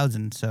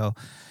 2000. So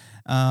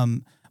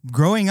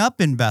growing up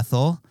in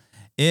Bethel,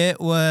 it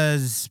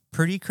was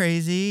pretty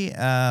crazy.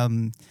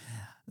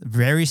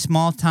 Very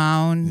small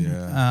town.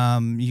 Yeah.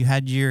 You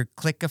had your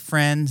clique of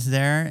friends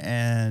there,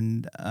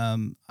 and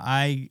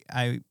I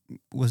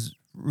was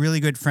really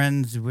good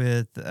friends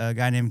with a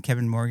guy named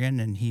Kevin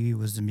Morgan, and he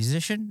was a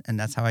musician, and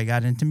that's how I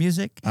got into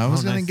music. I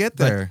was gonna nice. get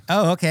there.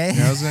 Oh, okay.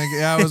 I was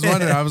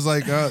wondering. I was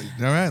like, oh,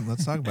 all right,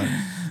 let's talk about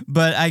it.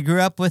 But I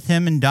grew up with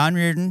him and Don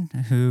Reardon,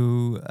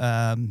 who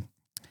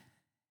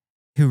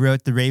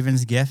wrote The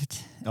Raven's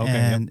Gift.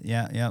 Okay,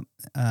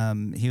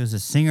 And he was a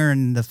singer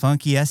in the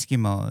Funky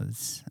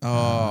Eskimos.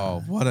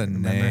 Oh, what a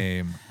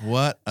name!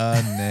 What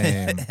a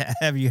name!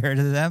 Have you heard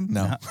of them?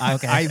 No.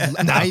 Okay.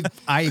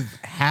 I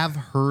have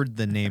heard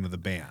the name of the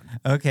band.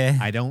 Okay.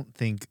 I don't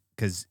think,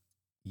 because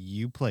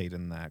you played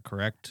in that,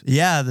 correct?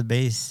 Yeah, the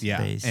bass. Yeah.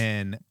 Bass.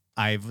 And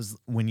I was,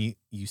 when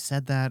you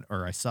said that,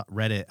 or I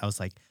read it, I was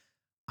like,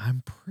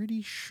 I'm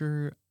pretty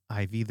sure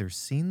I've either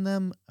seen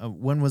them.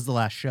 When was the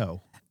last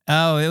show?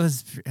 Oh, it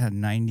was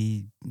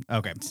 90.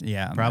 Okay.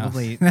 Yeah. no.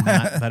 Probably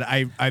not. But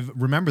I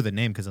remember the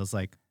name because I was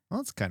like, well,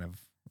 it's kind of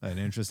an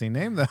interesting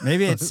name, though.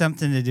 Maybe it's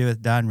something to do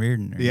with Don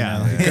Reardon.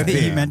 Yeah, it could be.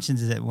 He Yeah.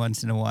 mentions it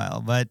once in a while.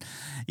 But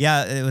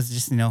yeah, it was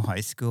just,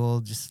 high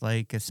school, just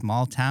like a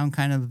small town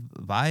kind of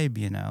vibe,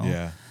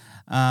 Yeah.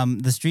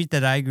 The street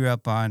that I grew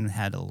up on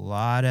had a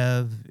lot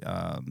of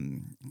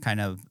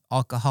kind of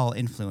alcohol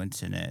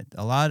influence in it.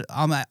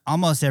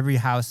 Almost every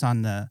house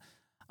on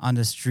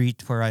the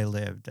street where I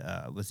lived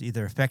was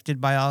either affected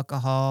by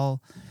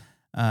alcohol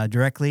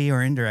directly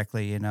or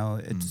indirectly.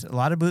 It's a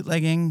lot of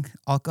bootlegging.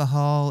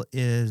 Alcohol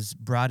is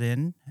brought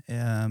in.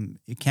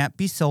 It can't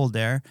be sold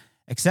there,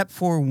 except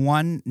for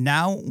one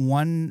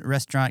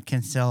restaurant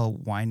can sell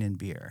wine and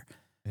beer.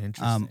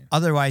 Interesting.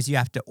 Otherwise, you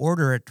have to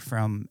order it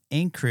from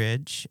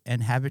Anchorage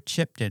and have it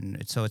shipped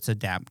in. So it's a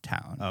damp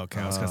town.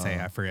 Okay, I was gonna say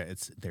I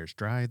forget. There's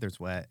dry, there's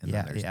wet, and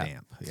Yeah, then there's yeah.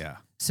 damp. Yeah.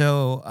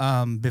 So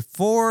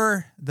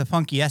before the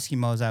Funky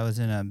Eskimos, I was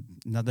in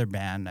another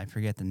band. I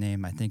forget the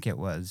name. I think it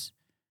was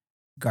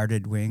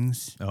Guarded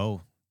Wings.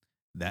 Oh,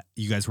 that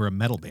you guys were a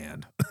metal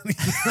band.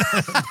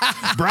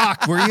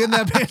 Brock, were you in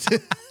that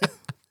band?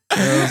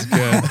 That was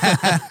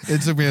good.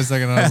 It took me a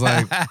second. I was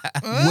like,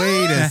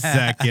 Wait a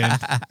second.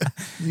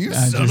 "You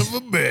I'm son just-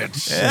 of a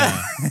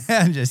bitch!"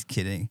 I'm just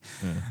kidding.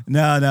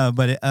 Yeah. No,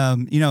 but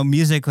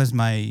music was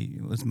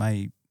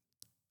my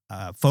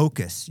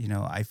focus.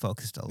 I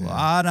focused a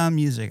lot on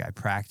music. I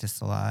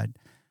practiced a lot.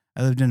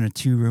 I lived in a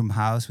 2-room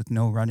house with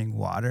no running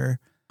water.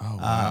 Oh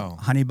wow!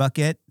 Honey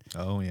bucket.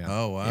 Oh yeah.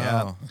 Oh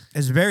wow!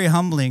 It's very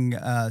humbling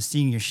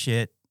seeing your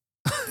shit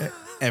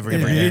Every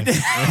every day. day,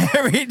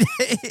 every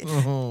day,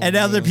 Oh, and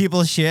other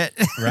people's shit.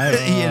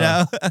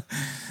 Right.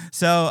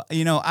 So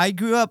I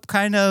grew up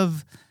kind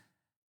of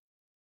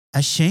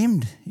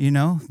ashamed,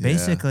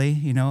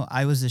 basically,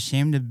 I was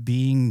ashamed of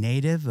being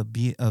native,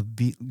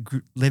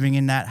 living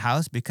in that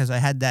house, because I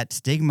had that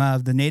stigma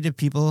of the native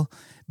people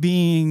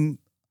being,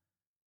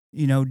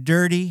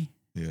 dirty,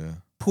 Yeah.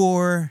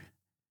 poor,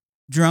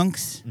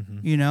 drunks.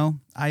 Mhm.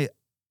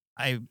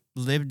 I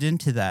lived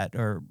into that,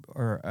 or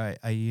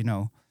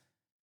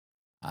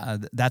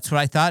that's what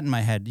I thought in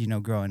my head,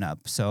 growing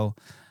up. So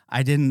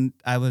I didn't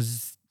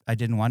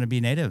want to be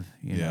native,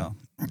 Yeah.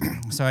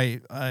 So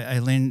I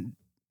learned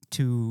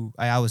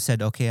I always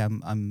said, okay,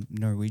 I'm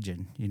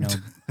Norwegian, Yeah,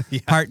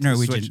 part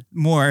Norwegian, switch.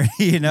 more,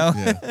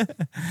 Yeah.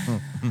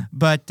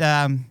 But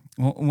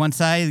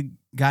once I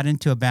got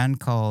into a band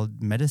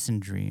called Medicine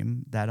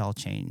Dream, that all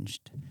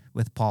changed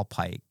with Paul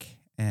Pike.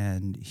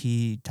 And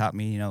he taught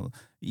me,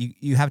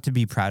 you have to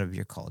be proud of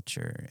your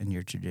culture and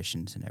your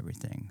traditions and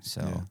everything.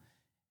 So Yeah.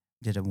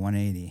 did a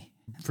 180.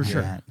 For on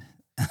sure. that.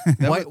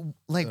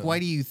 Why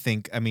do you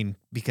think,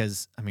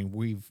 because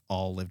we've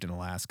all lived in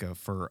Alaska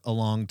for a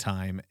long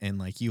time, and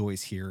like you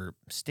always hear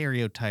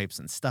stereotypes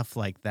and stuff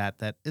like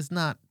that is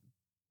not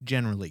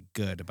generally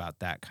good about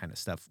that kind of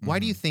stuff. Why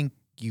do you think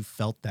you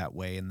felt that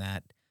way? And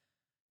that,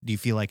 do you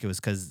feel like it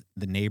was because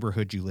the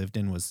neighborhood you lived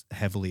in was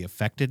heavily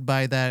affected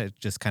by that? It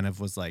just kind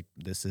of was like,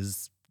 this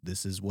is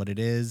what it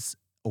is?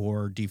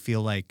 Or do you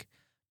feel like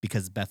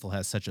because Bethel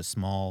has such a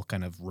small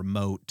kind of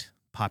remote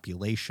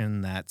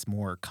population that's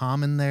more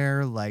common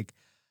there? Like,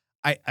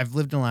 I've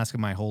lived in Alaska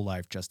my whole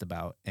life just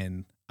about,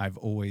 and I've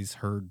always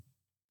heard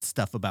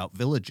stuff about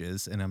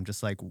villages, and I'm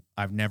just like,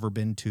 I've never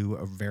been to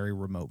a very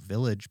remote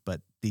village,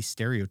 but these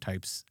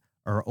stereotypes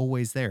are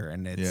always there,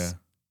 and it's Yeah.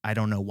 I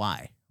don't know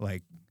why.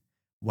 Like,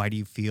 why do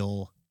you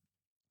feel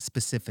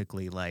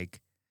specifically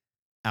like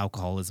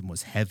alcoholism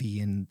was heavy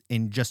in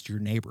just your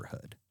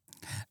neighborhood?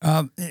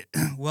 I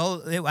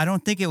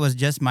don't think it was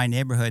just my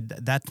neighborhood.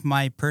 That's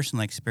my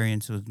personal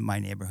experience with my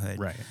neighborhood.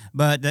 Right.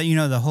 But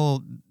the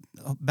whole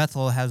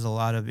Bethel has a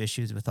lot of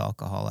issues with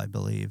alcohol, I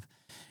believe,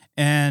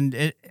 and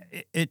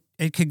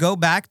it could go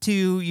back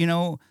to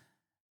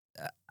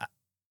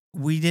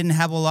we didn't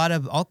have a lot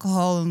of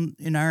alcohol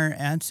in our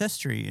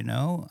ancestry.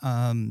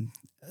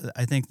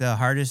 I think the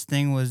hardest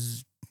thing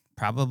was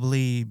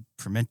probably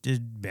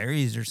fermented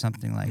berries or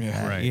something like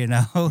Yeah, that.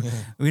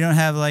 right. We don't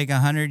have like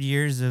 100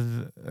 years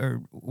of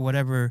or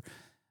whatever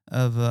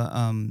of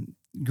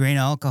grain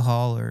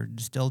alcohol or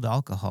distilled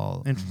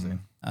alcohol Interesting.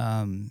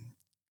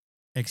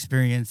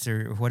 experience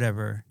or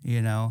whatever.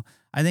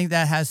 I think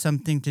that has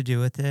something to do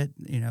with it.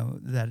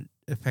 That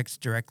affects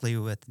directly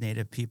with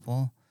Native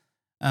people.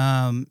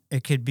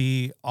 It could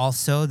be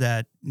also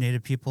that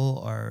Native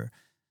people are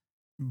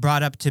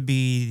brought up to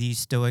be these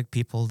stoic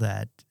people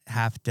that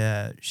have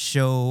to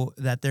show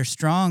that they're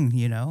strong,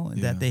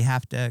 that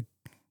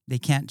they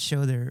can't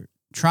show their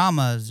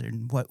traumas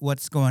and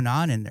what's going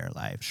on in their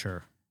life.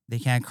 Sure. They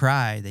can't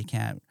cry. They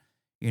can't,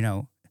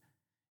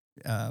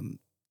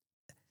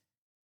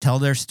 tell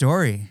their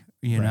story,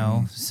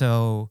 Right.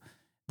 So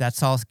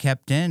that's all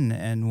kept in.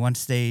 And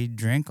once they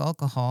drink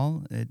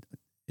alcohol, it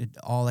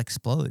all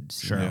explodes.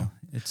 Sure. You know?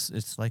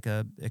 It's like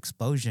a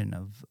explosion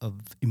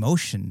of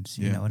emotions.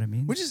 You Yeah. know what I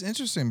mean? Which is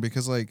interesting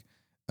because I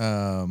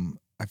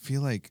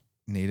feel like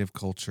Native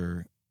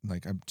culture,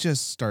 like I've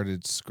just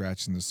started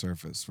scratching the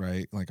surface,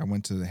 right? Like I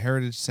went to the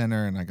Heritage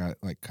Center and I got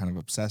like kind of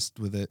obsessed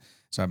with it.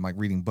 So I'm like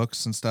reading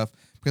books and stuff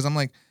because I'm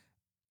like,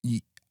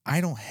 I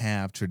don't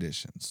have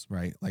traditions,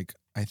 right? Like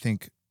I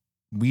think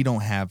we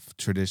don't have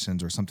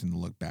traditions or something to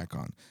look back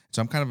on.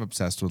 So I'm kind of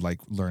obsessed with like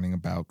learning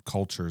about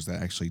cultures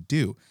that actually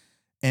do.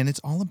 And it's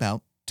all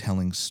about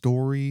telling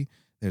story.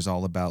 There's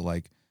all about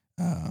like,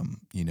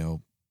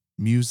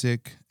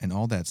 music and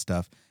all that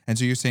stuff. And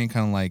so you're saying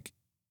kind of like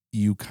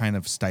you kind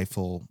of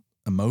stifle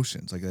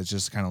emotions. Like that's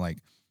just kind of like,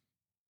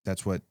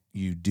 that's what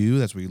you do.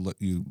 That's what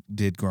you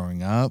did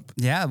growing up.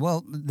 Yeah,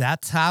 well,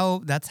 that's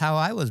how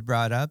I was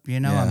brought up.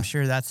 Yeah. I'm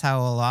sure that's how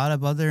a lot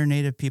of other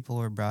Native people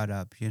were brought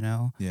up.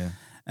 Yeah.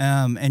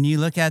 And you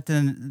look at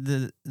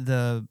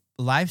the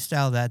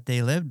lifestyle that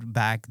they lived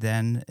back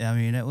then. I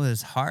mean, it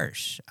was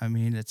harsh. I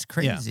mean, it's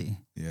crazy.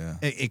 Yeah.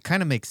 It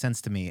kind of makes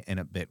sense to me in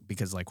a bit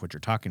because like what you're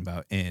talking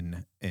about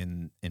in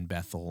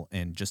Bethel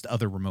and just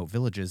other remote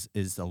villages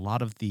is a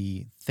lot of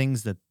the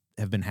things that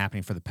have been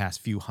happening for the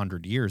past few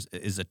hundred years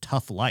is a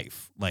tough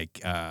life.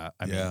 Like, I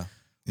mean,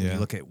 when you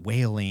look at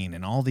whaling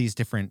and all these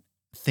different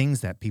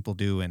things that people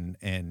do and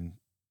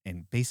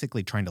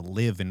basically trying to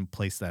live in a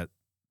place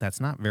that's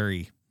not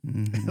very,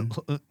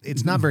 Mhm.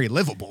 it's not very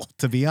livable,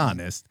 to be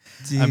honest.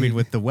 I mean,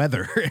 with the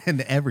weather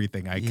and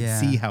everything, I can Yeah.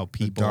 see how The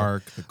people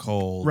dark, the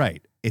cold.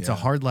 right. It's a Yeah.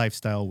 hard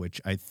lifestyle,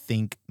 which I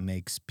think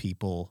makes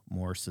people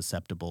more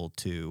susceptible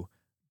to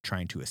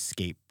trying to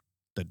escape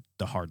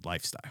the hard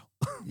lifestyle.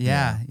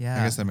 Yeah. I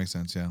guess that makes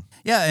sense. Yeah.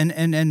 Yeah,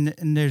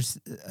 and there's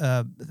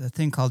a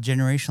thing called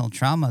generational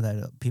trauma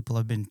that people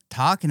have been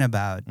talking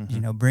about,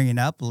 Mhm. bringing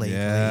up lately.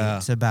 Yeah.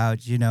 It's about,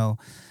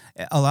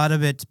 a lot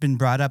of it's been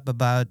brought up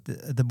about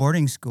the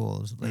boarding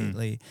schools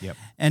lately. Yep.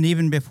 And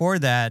even before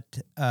that,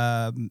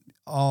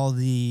 all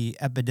the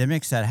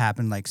epidemics that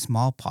happened, like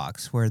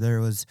smallpox, where there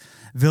was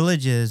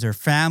villages or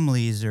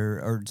families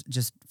or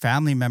just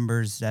family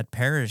members that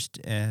perished,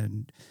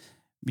 and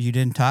you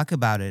didn't talk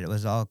about it. It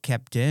was all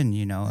kept in,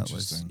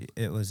 Interesting.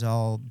 it was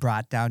all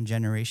brought down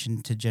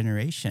generation to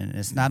generation. And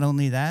it's not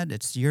only that,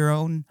 it's your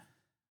own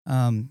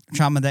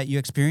trauma that you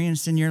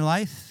experienced in your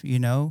life,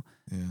 Yeah.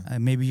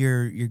 maybe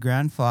your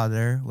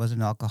grandfather was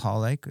an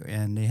alcoholic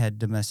and they had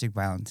domestic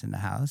violence in the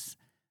house.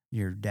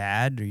 Your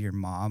dad or your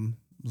mom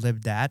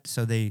lived that,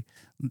 so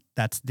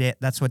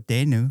that's what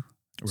they knew.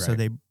 So Right.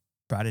 they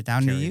brought it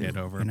down Carried to you. it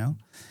over. And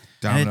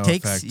Domino it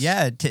takes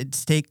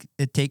effect.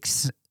 it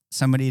takes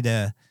somebody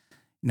to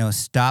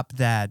stop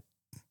that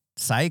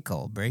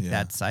cycle, break Yeah.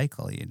 that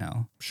cycle.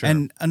 Sure.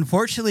 And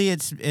unfortunately,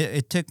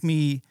 it took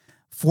me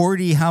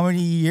 40 how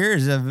many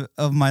years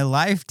of my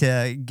life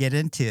to get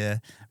into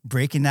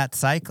breaking that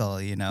cycle.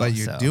 But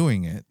you're so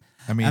doing it.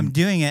 I mean, I'm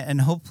doing it, and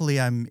hopefully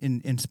I'm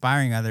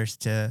inspiring others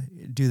to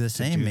do the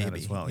same. do that Maybe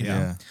as well,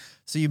 yeah.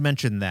 So you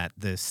mentioned that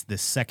this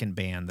second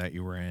band that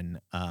you were in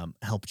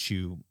helped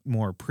you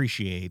more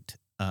appreciate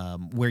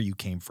where you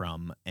came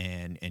from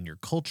and your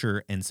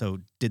culture. And so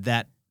did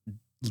that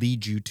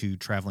lead you to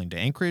traveling to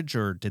Anchorage,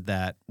 or did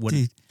that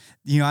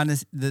Dude,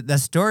 honest, the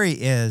story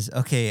is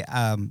okay.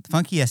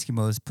 Funky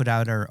Eskimos put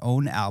out our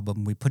own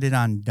album. We put it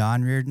on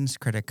Don Reardon's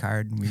credit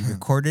card, and we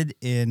recorded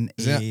in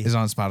Is it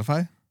on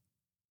Spotify?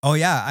 Oh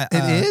yeah,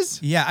 It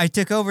is? Yeah, I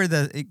took over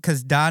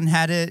because Don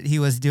had it. He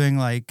was doing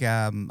like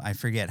I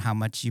forget how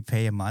much you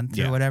pay a month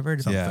Yeah, or whatever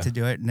to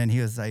do it, and then he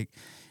was like,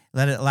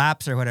 "Let it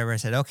lapse" or whatever. I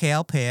said, "Okay,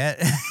 I'll pay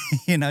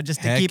it,"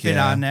 just to Heck keep it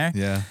yeah. on there.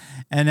 Yeah.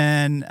 And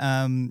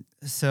then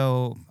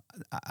so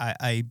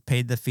I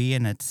paid the fee,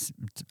 and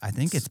I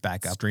think it's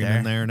back up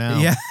streaming there now?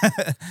 Yeah,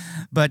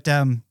 but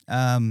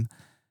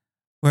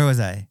where was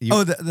I?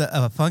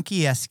 The Funky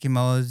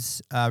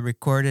Eskimos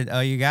recorded. Oh,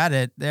 you got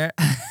it there.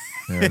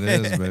 There it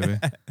is, baby.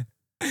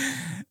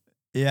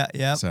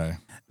 Yeah. Sorry.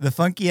 The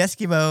Funky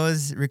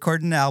Eskimos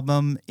recorded an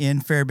album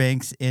in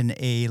Fairbanks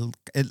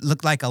it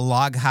looked like a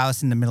log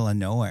house in the middle of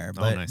nowhere,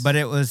 but nice. but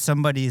it was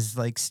somebody's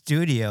like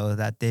studio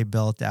that they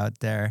built out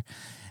there,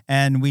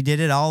 and we did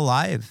it all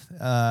live.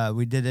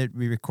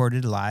 We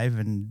recorded live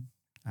in,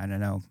 I don't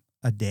know,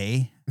 a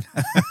day.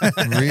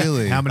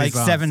 Really? How many like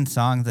songs? 7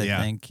 songs, I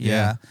Yeah. think.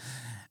 Yeah.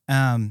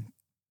 And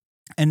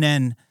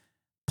then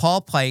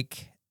Paul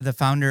Pike, the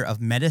founder of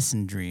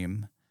Medicine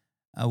Dream,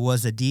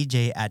 was a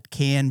DJ at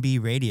KNB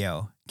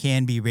Radio.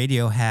 KNB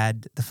Radio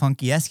had the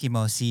Funky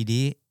Eskimo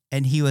CD,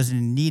 and he was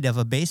in need of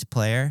a bass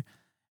player.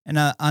 And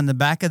on the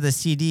back of the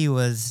CD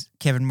was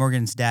Kevin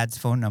Morgan's dad's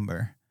phone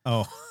number.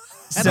 Oh,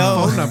 So- so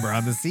phone number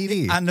on the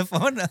CD. On the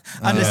phone, the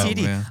Oh,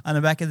 CD, man. on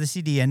the back of the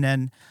CD, and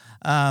then,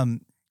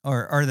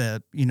 or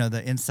the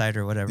the inside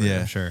or whatever.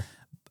 Yeah. Sure.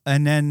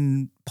 And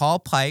then Paul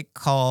Pike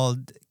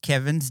called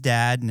Kevin's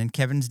dad, and then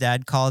Kevin's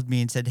dad called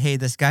me and said, "Hey,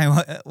 this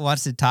guy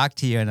wants to talk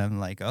to you." And I'm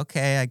like,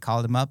 "Okay." I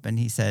called him up, and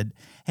he said,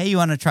 "Hey, you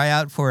want to try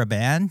out for a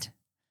band?"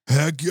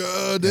 Heck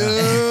yeah,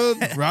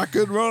 dude. Rock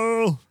and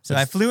roll. So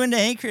I flew into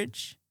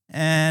Anchorage,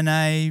 and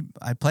I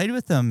played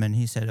with him, and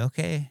he said,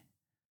 "Okay,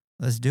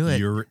 let's do it."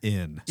 You're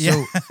in.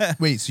 Yeah. So,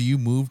 wait, so you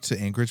moved to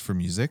Anchorage for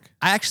music?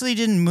 I actually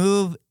didn't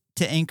move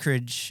to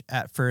Anchorage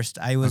at first.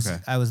 I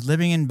was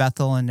living in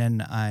Bethel, and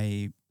then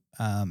I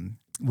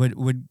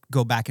would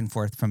go back and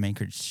forth from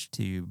Anchorage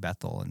to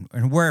Bethel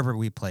and wherever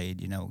we played,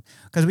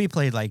 because we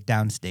played like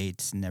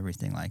downstates and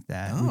everything like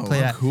that. Oh, we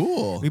played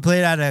cool. We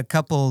played at a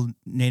couple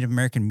Native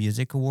American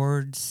Music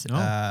Awards.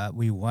 Oh.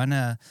 We won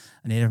a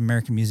Native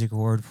American Music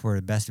Award for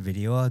the best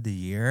video of the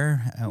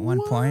year at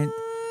one point.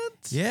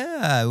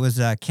 Yeah, it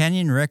was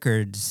Canyon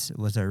Records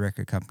was a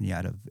record company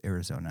out of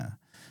Arizona,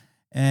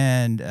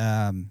 and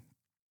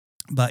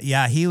but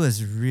yeah, he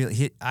was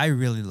really. I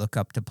really look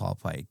up to Paul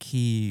Pike.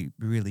 He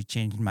really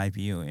changed my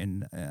view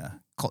in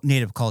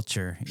Native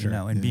culture,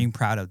 and being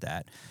proud of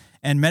that.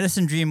 And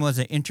Medicine Dream was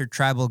an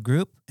intertribal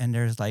group, and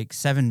there's like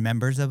 7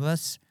 members of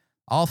us,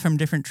 all from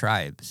different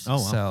tribes. Oh,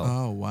 wow. So,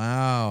 Oh,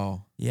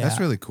 wow. Yeah. That's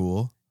really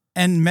cool.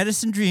 and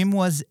Medicine Dream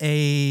was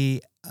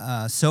a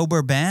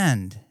sober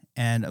band.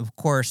 And of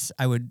course,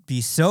 I would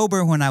be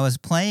sober when I was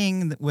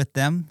playing with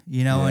them,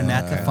 and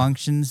at the Yeah.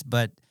 functions.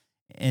 But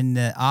in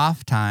the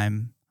off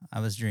time, I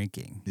was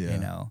drinking,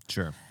 Yeah.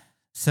 Sure.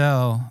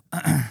 So,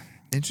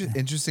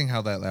 Interesting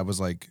how that was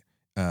like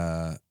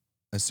a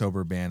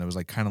sober band. It was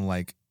like kind of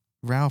like,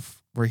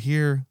 Ralph, we're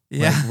here.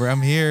 Yeah. Like,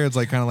 I'm here. It's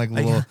like kind of like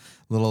Like-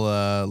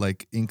 little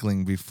like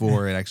inkling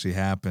before it actually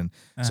happened.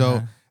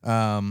 So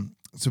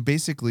so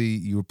basically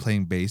you were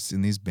playing bass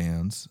in these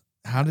bands.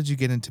 How did you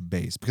get into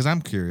bass? Because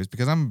I'm curious,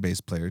 because I'm a bass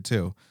player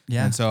too.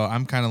 yeah. And so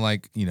I'm kind of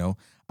like,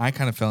 I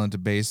kind of fell into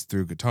bass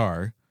through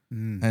guitar.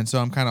 And so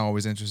I'm kind of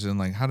always interested in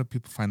like, how do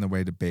people find their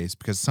way to bass?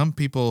 Because some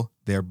people,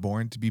 they're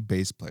born to be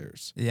bass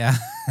players, Yeah.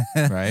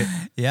 right?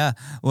 Yeah.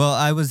 Well,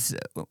 I was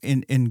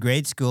in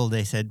grade school.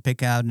 They said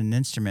pick out an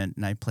instrument,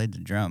 and I played the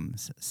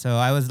drums. So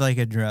I was like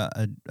a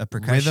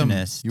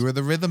percussionist. You were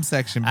the rhythm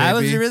section, baby. I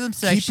was the rhythm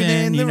section. Keeping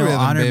it in the rhythm,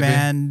 honor baby.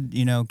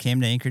 band.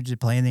 Came to Anchorage to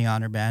play in the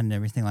honor band and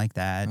everything like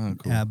that. Oh,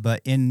 cool.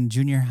 But in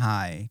junior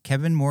high,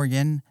 Kevin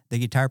Morgan, the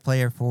guitar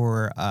player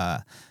for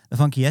the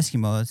Funky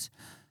Eskimos,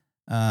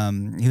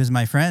 he was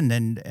my friend,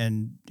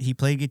 and he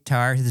played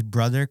guitar. His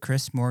brother,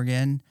 Chris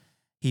Morgan,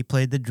 he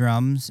played the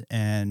drums,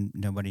 and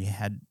nobody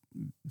had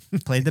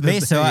played the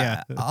bass. So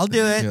Yeah. I'll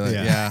do it. You're like,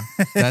 yeah.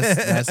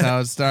 That's how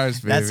it starts,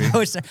 baby. That's how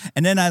it started.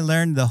 And then I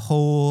learned the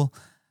whole.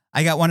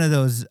 I got one of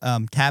those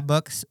tab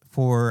books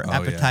for Oh, yeah.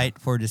 Appetite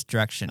for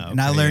Destruction, and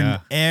I Okay,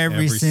 learned yeah.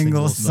 every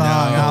single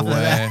song No off of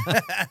way.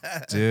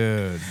 that.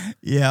 Dude.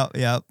 Yep.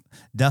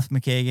 Duff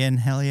McKagan,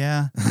 hell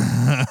yeah.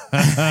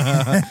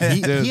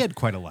 He had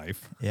quite a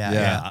life.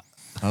 Yeah.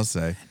 I'll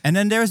say. And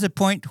then there was a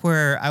point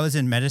where I was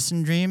in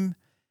Medicine Dream,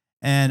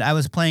 and I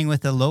was playing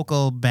with a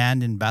local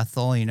band in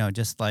Bethel,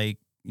 just like,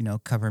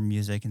 cover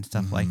music and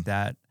stuff like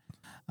that,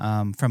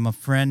 from a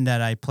friend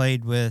that I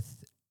played with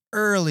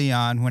early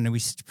on when we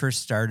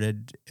first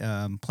started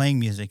playing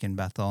music in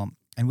Bethel.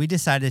 And we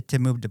decided to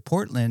move to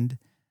Portland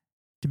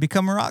to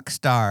become rock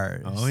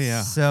stars. Oh,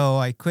 yeah. So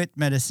I quit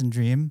Medicine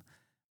Dream,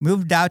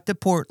 moved out to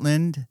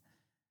Portland,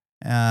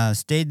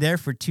 stayed there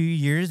for 2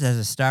 years as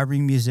a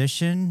starving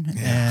musician.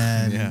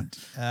 And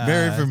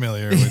Very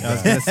familiar with that. I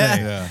was gonna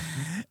say. Yeah.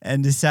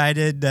 and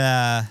decided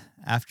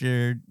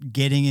after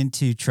getting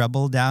into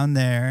trouble down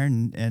there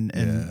and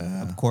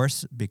Yeah. of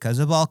course because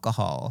of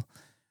alcohol,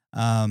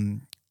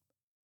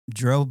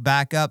 drove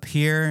back up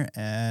here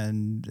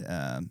and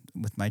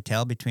with my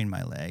tail between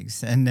my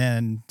legs, and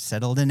then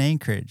settled in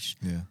Anchorage.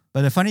 Yeah.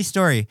 But a funny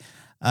story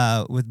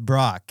with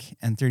Brock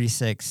and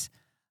 36,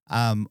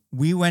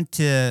 we went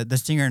to the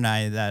singer and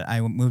I that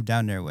I moved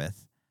down there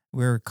with.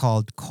 We were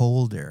called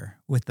Colder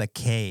with a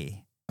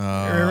K.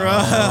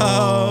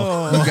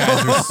 Oh. You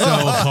guys are so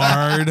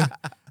hard.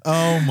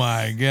 Oh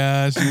my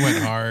gosh, you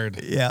went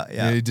hard.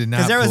 Yeah. You did not.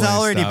 Because there was pull any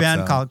already a stops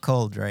band out. called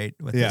Cold, right?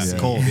 With Yeah, the C.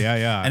 cold.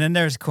 Yeah. And then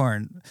there's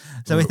Korn.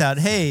 So we thought,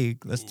 hey,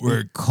 let's do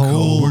We're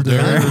Colder.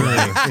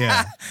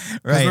 yeah. 'Cause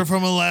Right. we're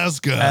from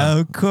Alaska.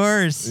 Of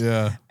course.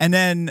 Yeah. And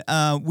then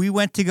we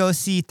went to go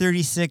see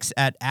 36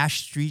 at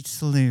Ash Street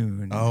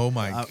Saloon. Oh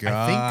my I gosh. think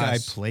I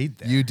played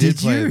there. You did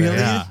Did play you there. really?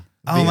 Yeah.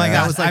 Oh my That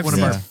gosh, was like I've one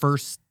of our seen-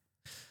 first.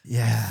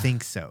 Yeah. I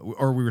think so,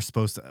 or we were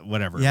supposed to.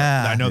 Whatever.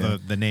 Yeah. I know Yeah.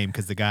 the name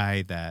because the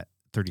guy that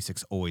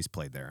 36 always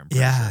played there. I'm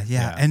pretty Yeah, sure.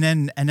 yeah. And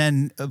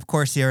then of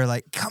course they were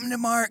like, come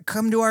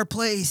to our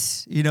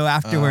place,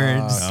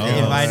 afterwards. Oh, They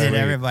invited sweet.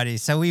 everybody.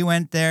 So we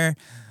went there.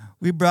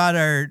 We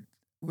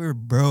were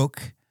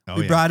broke. Oh,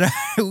 we yeah. brought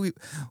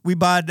we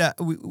bought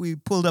we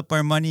pulled up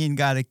our money and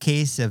got a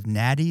case of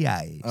Natty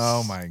Ice.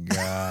 Oh my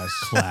gosh.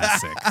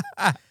 Classic.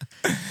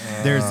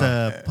 There's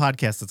a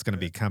podcast that's going to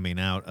be coming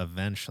out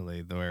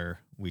eventually where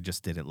we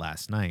just did it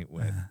last night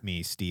with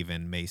me,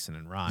 Steven, Mason,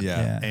 and Ron.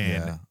 Yeah.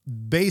 And Yeah.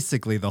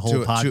 basically the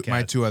whole podcast.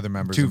 My two other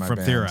members Two of my from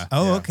band. Thera.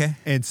 Oh, Yeah. okay.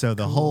 And so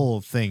the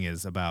whole thing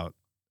is about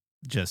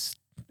just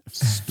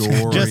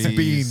Stories. just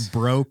being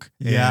broke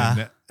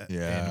Yeah.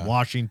 in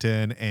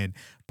Washington, and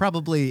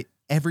probably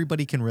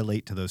everybody can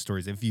relate to those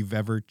stories if you've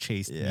ever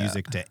chased Yeah.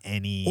 music to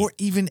any Or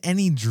even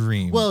any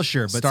dream. well,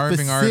 sure, but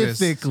starving artist.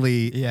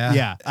 specifically,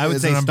 Yeah. I would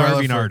Is say an umbrella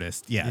starving for-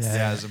 artist. Yes.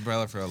 Yeah, it's an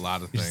umbrella for a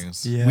lot of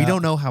things. Yeah. We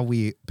don't know how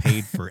we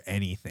paid for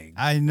anything.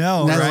 I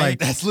know, That's right? like-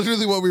 That's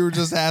literally what we were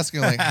just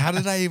asking. Like, how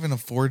did I even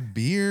afford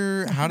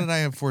beer? How did I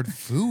afford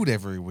food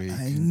every week?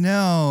 I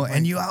know.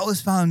 And you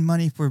always found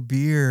money for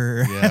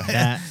beer.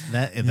 Yeah.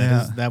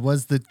 That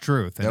was the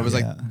truth. That was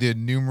Yeah. like the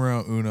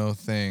numero uno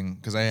thing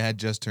because I had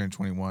just turned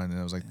 21 and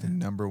it was like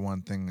the number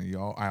one thing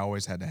that I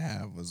always had to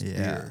have was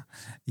beer.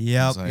 It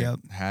Yep, was like, yep.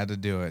 Had to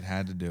do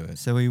it.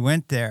 So we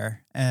went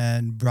there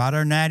and brought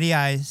our Natty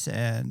Ice,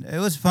 and it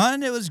was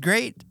fun. It was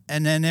great.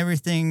 And then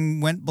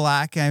everything went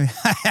black. I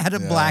had a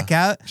Yeah.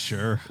 blackout.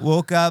 sure.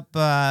 Woke up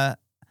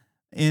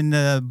in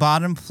the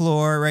bottom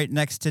floor right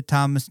next to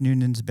Thomas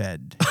Noonan's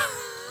bed.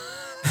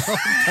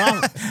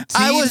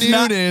 I was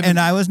not, Noonan. and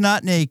I was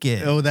not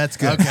naked. Oh, that's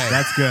good. Okay.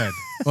 That's good.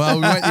 Well,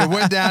 you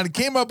went down, it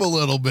came up a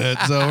little bit,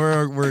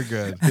 so we're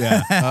good.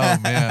 Yeah. Oh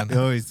man. You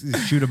always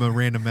shoot him a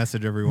random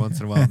message every once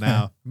in a while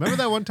now. Remember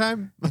that one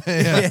time?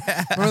 Yeah.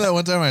 Remember that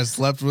one time I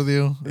slept with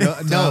you? No,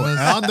 Thomas?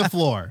 on the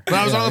floor. But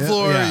I was on the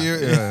floor. Yeah.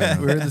 Yeah.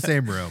 We were in the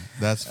same room.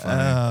 That's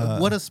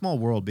funny. What a small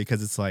world,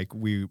 because it's like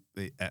you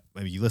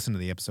listen to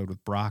the episode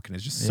with Brock, and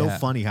it's just so Yeah.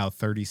 funny how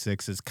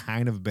 36 has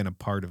kind of been a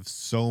part of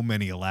so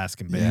many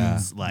Alaskan Yeah.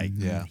 bands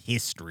Yeah.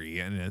 history,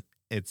 and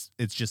it's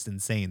just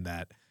insane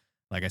that,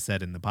 like I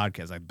said in the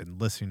podcast, I've been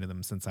listening to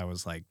them since I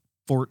was like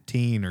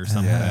 14 or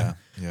something. Yeah.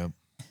 Yep.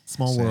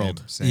 Small Same,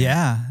 world. same.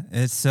 Yeah,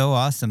 it's so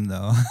awesome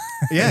though.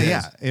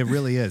 Yeah, it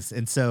really is.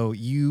 And so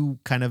you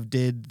kind of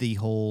did the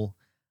whole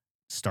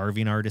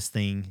starving artist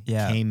thing.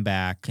 Yeah. Came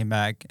back. Came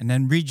back and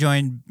then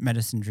rejoined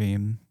Medicine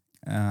Dream.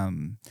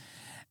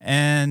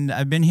 And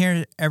I've been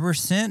here ever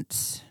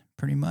since,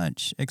 pretty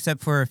much,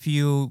 except for a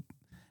few.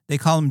 They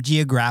call them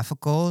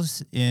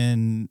geographicals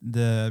in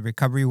the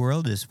recovery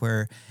world, is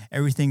where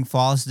everything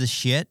falls to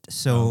shit.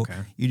 So Okay.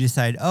 you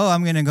decide, oh,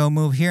 I'm going to go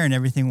move here and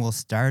everything will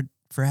start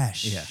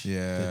fresh. Yeah.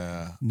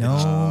 Yeah.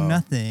 No,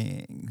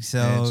 nothing. So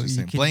you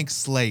Interesting. could, Blank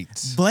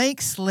slate.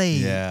 blank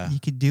slate. Yeah. You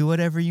could do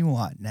whatever you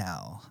want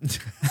now.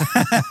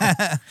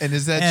 And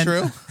is that And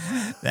true?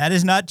 That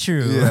is not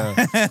true.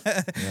 Yeah.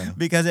 Yeah.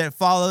 Because it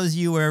follows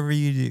you wherever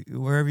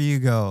you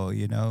go,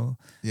 you know?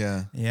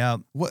 Yeah. Yeah.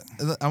 What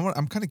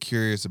I'm kind of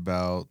curious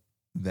about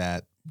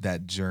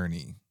that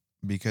journey,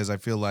 because I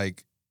feel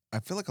like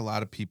a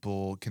lot of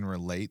people can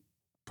relate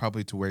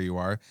probably to where you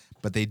are,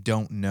 but they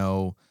don't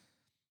know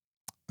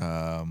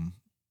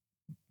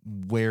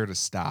where to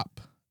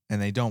stop,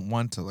 and they don't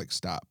want to like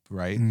stop,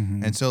 right?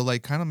 Mhm. And so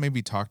like kind of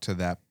maybe talk to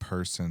that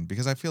person,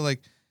 because I feel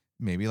like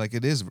maybe like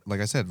it is, like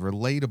I said,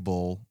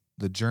 relatable,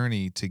 the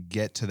journey to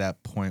get to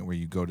that point where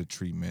you go to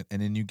treatment,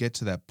 and then you get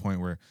to that point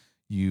where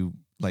you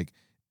like,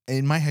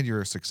 in my head,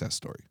 you're a success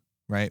story,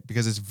 right?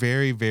 Because it's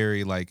very,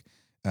 very like,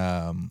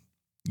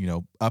 you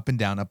know, up and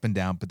down,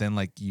 but then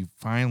like you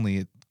finally,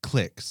 it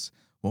clicks.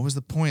 What was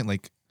the point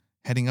like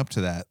heading up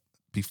to that?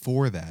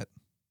 Before that,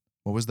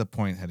 what was the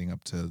point heading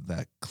up to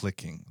that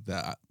clicking,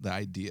 the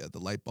idea, the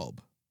light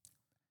bulb?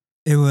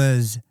 It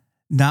was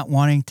not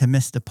wanting to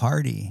miss the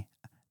party,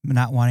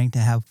 not wanting to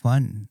have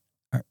fun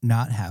or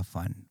not have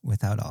fun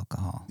without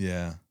alcohol.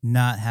 Yeah.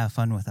 Not have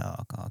fun without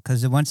alcohol.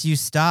 Because once you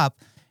stop,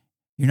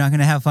 you're not going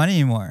to have fun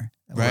anymore.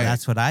 Well, Right.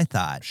 that's what I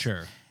thought.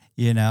 Sure.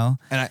 You know?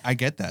 And I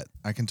get that.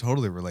 I can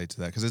totally relate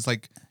to that, because it's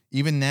like,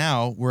 even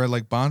now we're at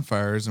like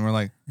bonfires and we're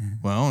like,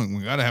 well, we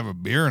got to have a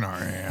beer in our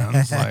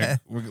hands. Like,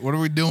 what are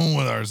we doing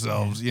with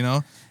ourselves? You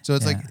know? So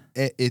it's like,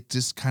 it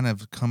just kind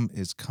of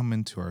is come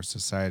into our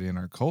society and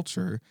our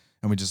culture,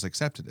 and we just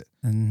accepted it.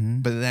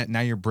 Mhm. But that now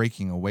you're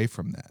breaking away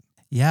from that.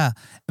 Yeah.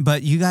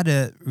 But you got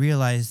to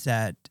realize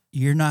that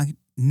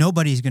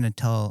nobody's going to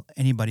tell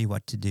anybody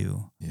what to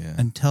do Yeah.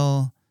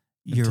 until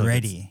you're Until it's-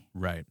 ready.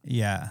 Right.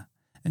 Yeah.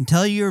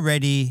 Until you're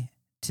ready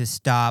to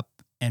stop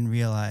and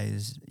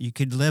realize you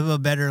could live a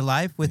better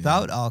life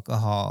without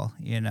alcohol,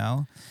 you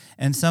know?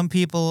 And some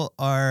people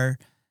are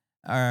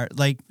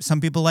like,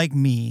 some people like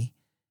me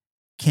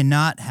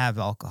cannot have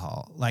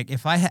alcohol. Like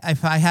if I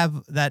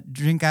have that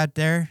drink out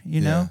there,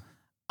 you know,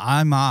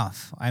 I'm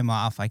off.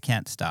 I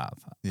can't stop.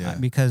 Yeah.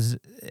 Because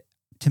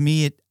to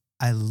me,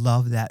 I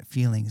love that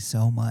feeling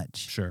so much.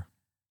 Sure.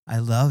 I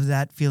love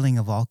that feeling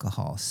of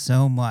alcohol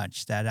so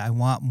much that I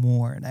want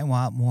more and I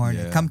want more. And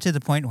Yeah. it come to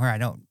the point where I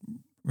don't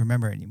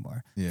remember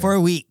anymore. Yeah. For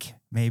a week,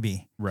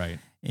 maybe, Right.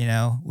 you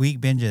know, week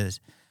binges.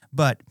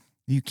 But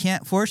you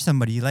can't force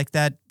somebody. Like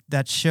that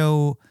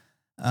show,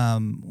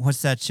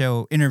 what's that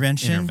show?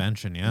 Intervention.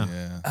 Intervention. Yeah.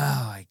 Yeah. Oh,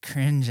 I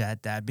cringe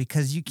at that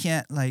because you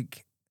can't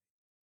like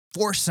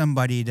force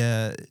somebody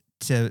to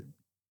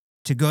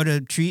go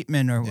to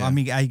treatment or Yeah. I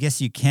mean, I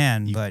guess you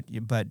can, but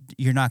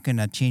you're not going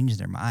to change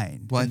their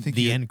mind. Well, I think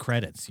the you- end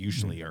credits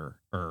usually are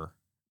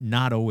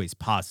not always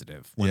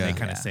positive when they Yeah.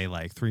 kind of Yeah. say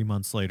like 3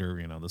 months later,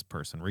 you know, this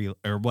person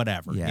or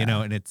whatever, Yeah. you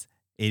know, and it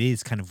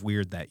is kind of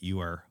weird that you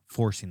are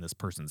forcing this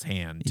person's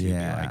hand to be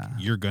Yeah. like,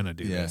 you're going to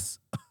do Yeah. this.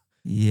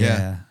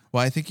 Yeah.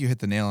 Well, I think you hit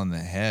the nail on the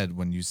head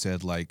when you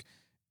said like,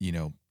 you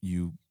know,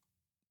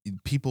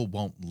 people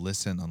won't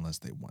listen unless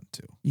they want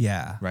to.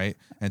 Yeah. Right.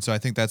 And so I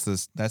think that's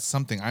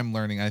something I'm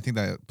learning. I think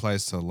that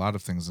applies to a lot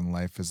of things in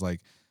life, is like,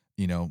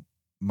 you know,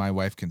 my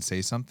wife can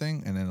say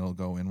something and then it'll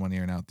go in one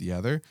ear and out the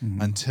other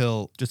Mhm.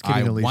 until Just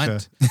kidding, I Alicia.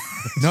 want.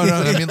 No,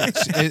 I mean, like,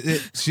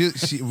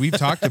 she we've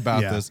talked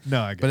about Yeah. this,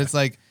 No, I get but it. it's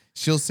like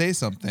she'll say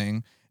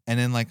something and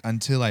then like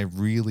until I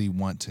really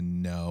want to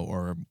know,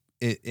 or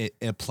it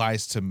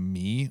applies to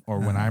me, or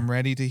when Uh-huh. I'm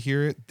ready to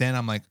hear it, then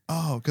I'm like,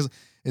 oh, because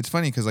it's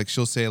funny because like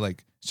she'll say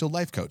like she'll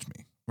life coach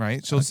me,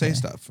 right? She'll say Okay.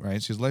 stuff,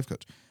 right? She's a life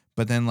coach,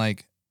 but then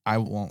like I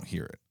won't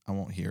hear it.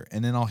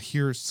 And then I'll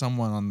hear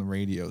someone on the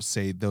radio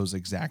say those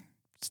exact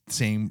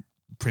same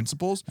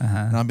principles, and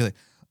Uh-huh. I'll be like,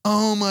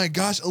 oh my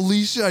gosh,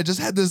 Alicia, I just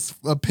had this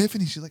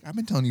epiphany. She's like, I've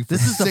been telling you for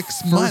This is the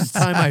 6 months. first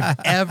time I've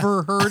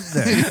ever heard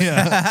this.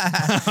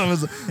 Yeah. I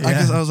was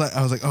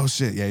Yeah. like, oh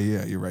shit, yeah,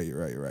 you're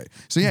right.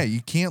 So yeah,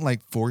 you can't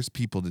like force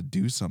people to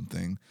do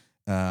something,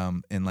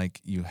 and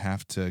like you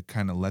have to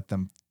kind of let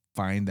them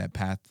find that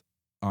path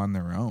on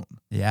their own,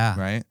 Yeah.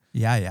 right?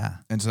 Yeah.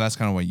 And so that's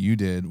kind of what you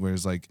did,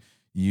 whereas like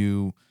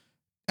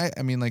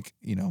I mean, like,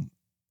 you know,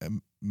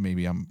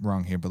 maybe I'm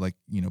wrong here, but like,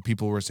 you know,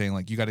 people were saying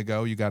like, you got to go,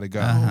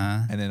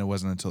 Uh-huh. and then it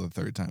wasn't until the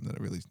third time that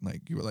it really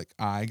like you were like,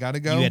 I got to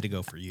go. You had to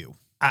go for you.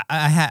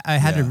 I had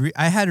Yeah.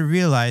 I had to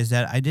realize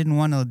that I didn't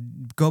want to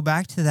go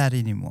back to that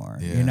anymore.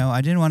 Yeah. You know, I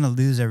didn't want to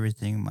lose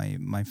everything,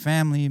 my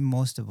family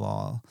most of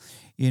all.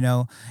 You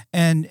know,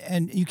 and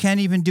you can't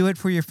even do it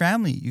for your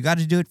family. You got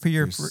to do it for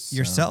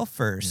yourself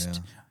first. Yeah.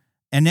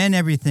 And then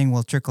everything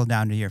will trickle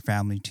down to your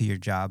family, to your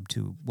job,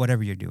 to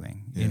whatever you're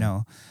doing, Yeah. you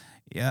know?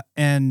 Yeah.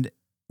 And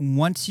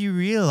once you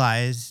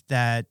realize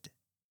that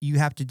you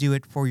have to do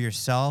it for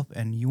yourself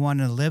and you want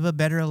to live a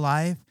better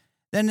life,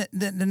 then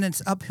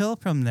it's uphill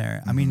from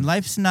there. I mean,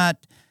 life's not.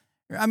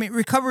 I mean,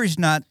 recovery's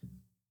not,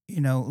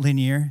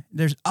 linear.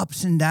 There's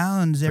ups and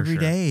downs every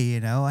sure. day.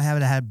 I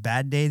had a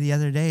bad day the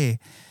other day,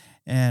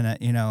 and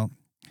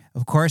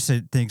of course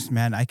it thinks,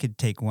 man, I could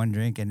take one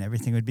drink and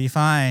everything would be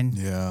fine.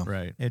 Yeah.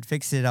 Right. It'd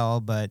fix it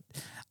all. But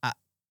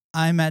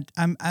I'm at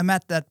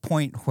that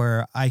point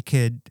where I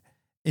could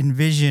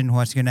envision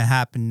what's going to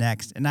happen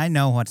next, and I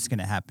know what's going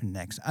to happen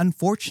next.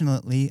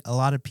 Unfortunately, a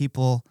lot of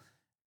people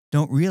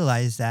don't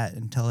realize that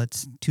until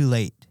it's too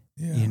late.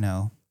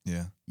 Yeah.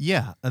 Yeah.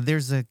 Yeah.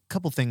 There's a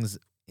couple things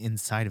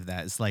inside of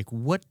that. It's like,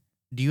 what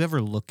do you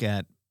ever look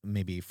at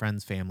maybe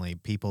friends, family,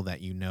 people that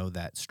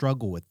that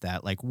struggle with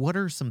that? Like, what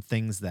are some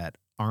things that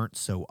aren't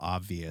so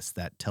obvious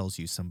that tells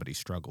you somebody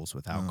struggles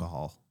with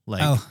alcohol?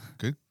 Like,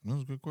 Good. That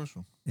was a good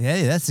question.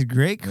 Yeah, that's a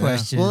great Yeah.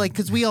 question. well, like,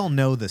 because we all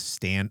know the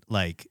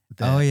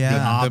the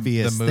yeah.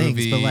 obvious the things,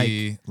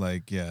 movie,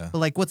 but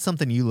like, what's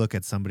something you look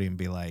at somebody and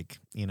be like,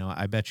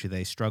 I bet you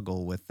they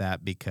struggle with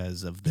that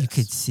because of this. you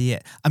could see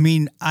it. I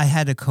mean, I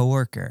had a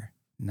coworker.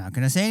 Not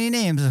going to say any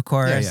names, of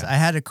course. Yeah. I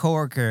had a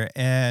coworker,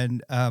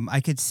 and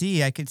I could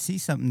see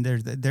something.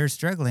 They're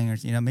struggling,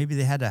 or maybe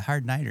they had a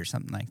hard night or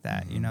something like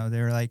that.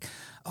 They were like,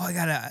 "Oh,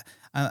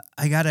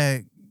 I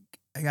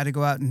gotta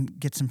go out and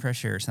get some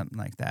fresh air or something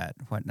like that,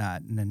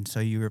 whatnot." And then so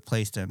you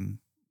replaced them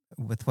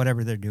with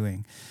whatever they're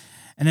doing,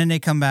 and then they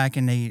come back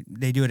and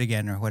they do it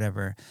again or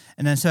whatever.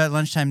 And then so at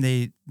lunchtime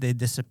they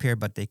disappear,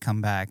 but they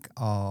come back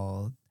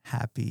all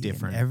happy,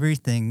 Different. and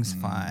everything's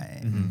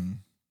fine.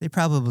 They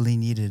probably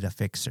needed a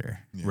fixer.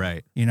 Yeah.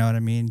 Right. You know what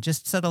I mean?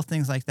 Just subtle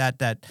things like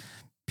that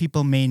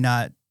people may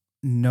not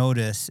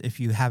notice if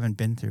you haven't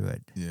been through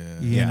it. Yeah.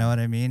 You know what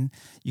I mean?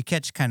 You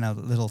catch kind of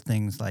little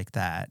things like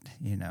that,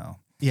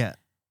 Yeah.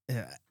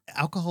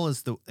 Alcohol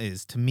is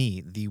to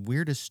me the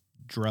weirdest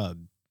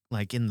drug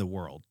like in the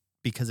world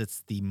because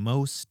it's the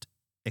most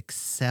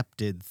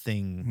accepted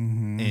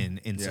thing in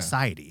Yeah.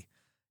 society,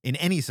 in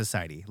any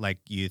society. Like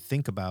you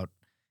think about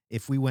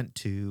if we went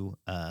to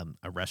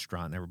a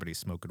restaurant and everybody's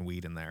smoking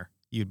weed in there,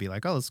 you'd be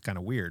like, oh, this is kind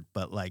of weird.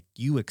 But like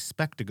you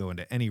expect to go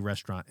into any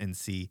restaurant and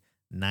see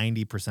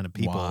 90% of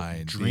people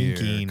Wine,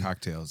 drinking beer,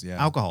 cocktails. Yeah.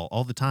 alcohol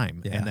all the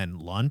time. Yeah. And then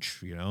lunch,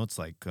 it's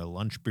like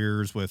lunch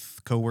beers with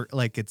coworkers.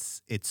 Like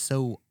it's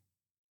so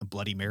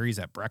Bloody Marys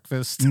at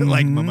breakfast,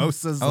 like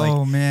mimosas. Oh,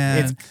 like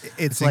man. it's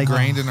It's like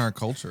ingrained in our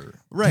culture.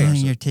 right Dang,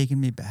 you're taking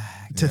me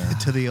back. to Yeah.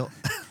 to the No,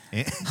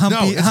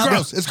 it's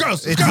gross. It's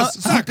gross. It's gross.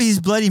 It sucks. Humpy's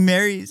Bloody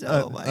Marys.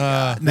 Oh, my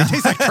God. They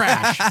taste like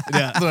trash.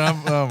 Yeah.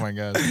 Oh my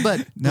god.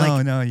 But No,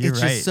 you're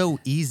it's right. just so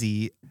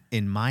easy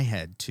in my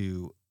head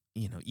to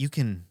you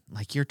can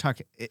like you're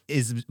talking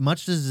as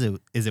much as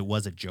it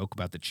was a joke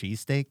about the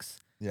cheesesteaks.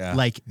 Yeah.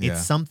 Like Yeah.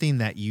 it's something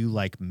that you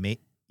like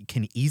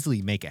can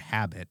easily make a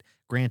habit.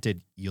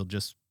 Granted, you'll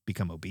just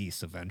become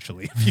obese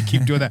eventually if you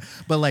keep doing that.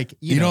 But like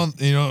you don't.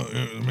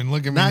 I mean,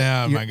 look at me Not-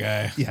 now, you- my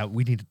guy. yeah,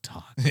 we need to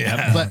talk.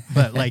 Yeah.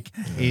 But like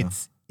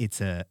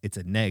it's a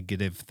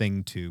negative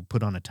thing to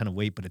put on a ton of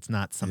weight, but it's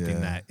not something Yeah.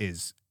 that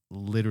is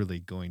literally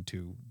going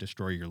to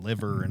destroy your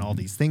liver and all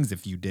these things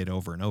if you did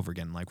over and over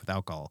again, like with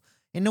alcohol.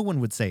 And no one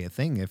would say a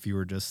thing if you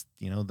were just,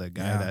 the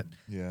guy Yeah. that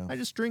Yeah. I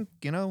just drink,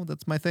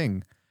 that's my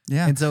thing.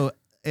 Yeah. And so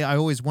I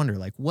always wonder,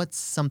 like, what's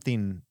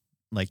something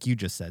like you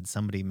just said,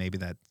 somebody maybe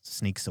that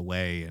sneaks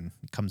away and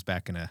comes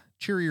back in a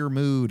cheerier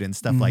mood and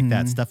stuff like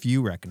that, Mhm. stuff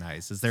you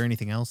recognize. Is there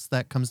anything else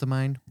that comes to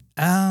mind?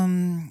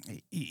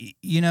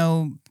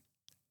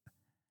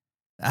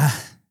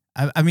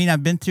 I mean,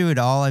 I've been through it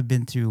all. I've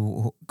been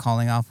through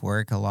calling off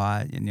work a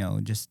lot,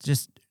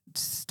 just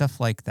stuff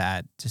like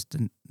that, just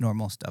the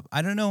normal stuff.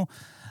 I don't know.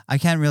 I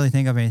can't really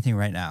think of anything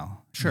right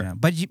now. Sure.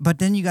 But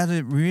then you got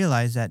to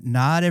realize that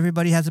not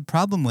everybody has a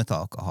problem with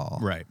alcohol.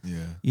 Right.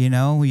 Yeah.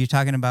 You're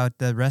talking about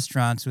the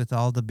restaurants with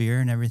all the beer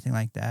and everything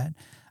like that.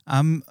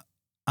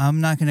 I'm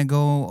not going to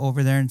go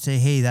over there and say,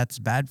 hey, that's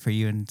bad for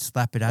you and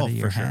slap it out Oh, of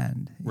your for sure.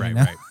 hand. Right,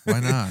 know? right. Why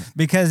not?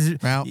 Because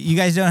Well- you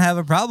guys don't have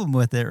a problem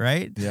with it,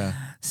 right? Yeah.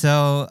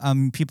 So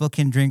people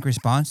can drink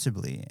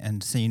responsibly,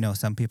 and so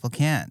some people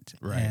can't.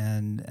 Right.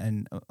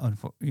 And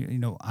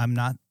I'm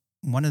not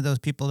one of those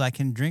people that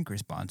can drink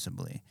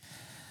responsibly.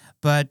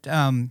 But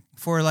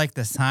for like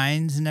the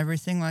signs and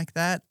everything like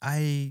that,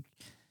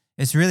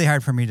 it's really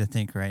hard for me to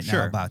think right now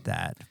Sure. about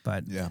that.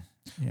 But Yeah.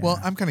 yeah. Well,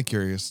 I'm kind of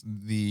curious.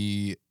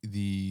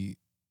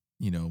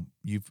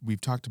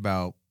 We've talked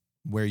about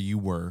where you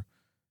were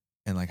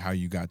and like how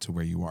you got to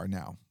where you are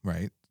now,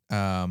 right?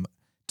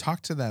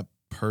 Talk to that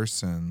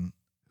person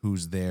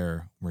who's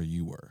there where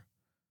you were.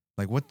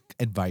 Like, what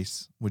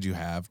advice would you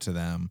have to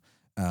them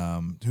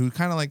who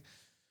kind of like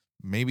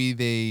maybe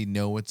they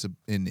know it's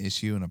an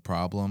issue and a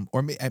problem,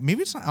 or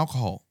maybe it's not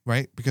alcohol,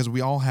 right? Because we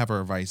all have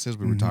our vices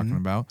we were talking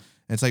about.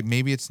 And it's like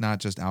maybe it's not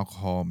just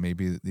alcohol.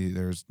 Maybe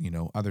there's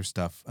other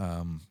stuff,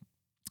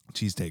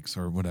 cheesesteaks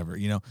or whatever.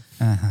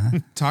 uh-huh.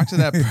 Talk to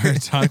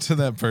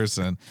that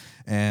person,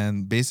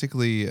 and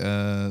basically,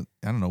 I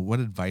don't know, what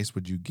advice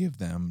would you give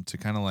them to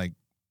kind of like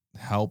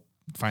help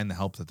find the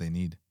help that they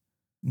need?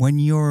 When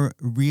you're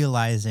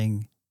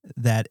realizing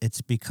that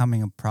it's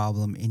becoming a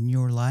problem in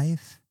your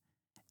life,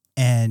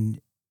 and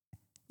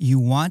you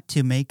want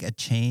to make a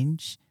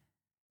change,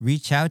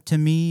 reach out to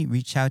me,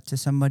 reach out to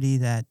somebody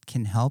that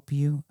can help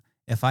you.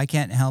 If I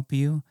can't help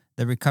you,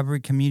 the recovery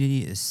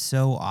community is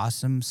so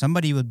awesome.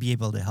 Somebody would be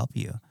able to help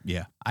you.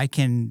 Yeah. I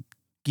can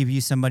give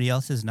you somebody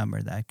else's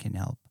number that can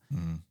help.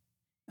 Mm.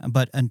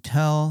 But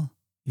until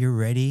you're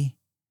ready,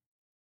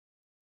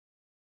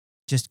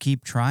 just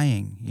keep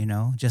trying,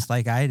 just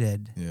like I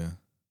did. Yeah.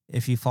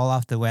 If you fall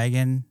off the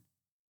wagon,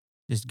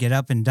 just get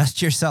up and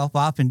dust yourself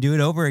off and do it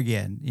over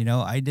again.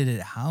 I did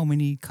it how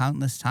many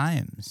countless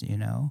times,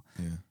 Yeah.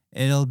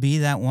 It'll be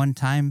that one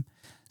time.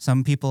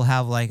 Some people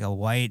have like a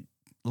white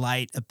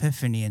light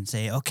epiphany and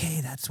say, okay,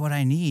 that's what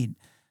I need.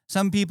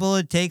 Some people,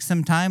 it takes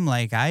some time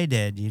like I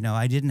did.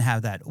 I didn't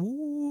have that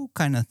ooh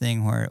kind of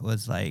thing where it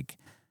was like,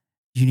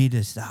 you need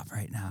to stop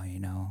right now,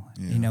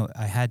 Yeah.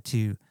 I had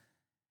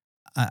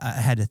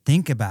to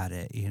think about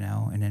it,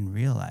 and then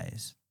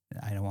realize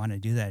I don't want to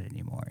do that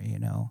anymore,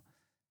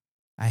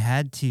 I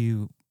had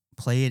to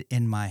play it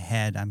in my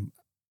head.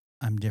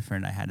 I'm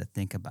different. I had to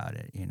think about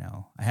it,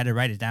 I had to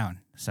write it down.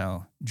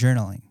 So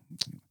journaling.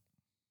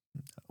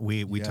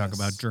 We talk Yes.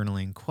 about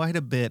journaling quite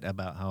a bit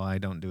about how I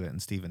don't do it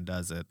and Steven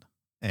does it.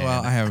 And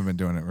Well, I haven't been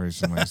doing it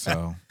recently,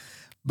 so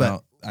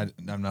But- I'm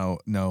no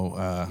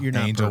You're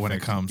not angel when it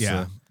perfect. comes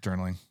Yeah. to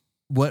journaling.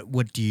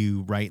 what do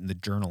you write in the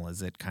journal?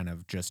 Is it kind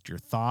of just your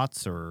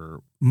thoughts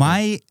or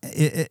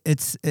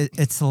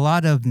It's a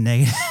lot of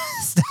negative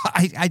stuff.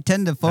 I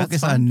tend to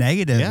focus fine. on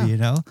negative,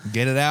 Yeah.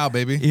 Get it out,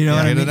 baby. You know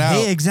what I Get mean? it out.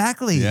 Hey,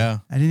 exactly. Yeah.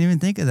 I didn't even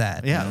think of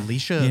that. Yeah,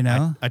 Alicia, You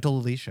know? I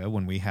told Alicia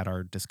when we had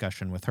our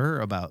discussion with her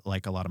about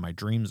like a lot of my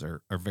dreams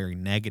are very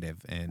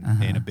negative and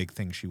Uh-huh. a big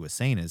thing she was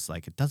saying is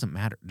like it doesn't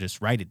matter,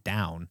 just write it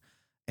down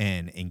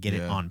and get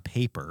it Yeah. on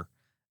paper.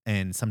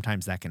 And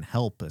sometimes that can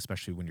help,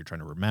 especially when you're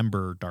trying to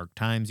remember dark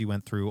times you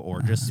went through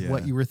or just Yeah.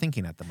 what you were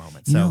thinking at the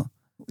moment. You So know,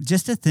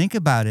 just to think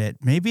about it,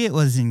 maybe it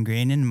was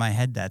ingrained in my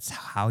head that's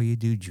how you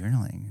do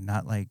journaling,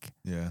 not like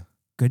Yeah.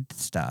 good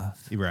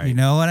stuff. Right. You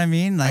know what I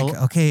mean? Like,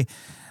 Well- okay,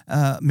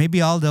 maybe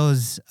all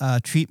those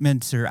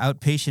treatments or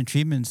outpatient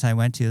treatments I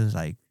went to is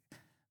like,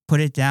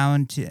 put it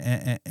down to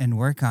and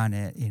work on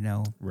it,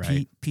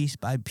 Right. piece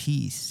by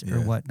piece or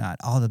Yeah. whatnot.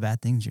 All the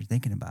bad things you're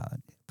thinking about,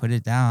 put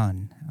it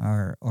down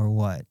or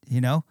what,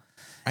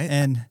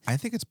 I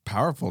think it's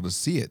powerful to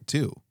see it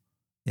too.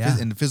 yeah,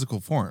 In the physical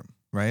form,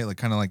 right? Like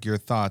kind of like your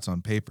thoughts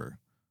on paper,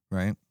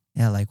 right?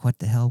 yeah. Like, what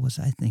the hell was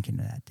I thinking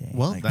that day?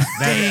 well, Like,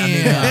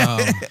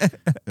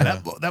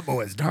 that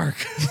boy is dark.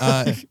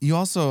 You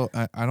also,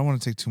 I don't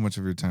want to take too much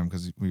of your time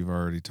because we've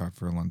already talked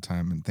for a long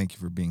time, and thank you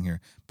for being here.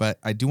 But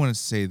I do want to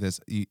say this: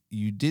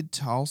 you did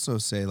also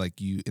say like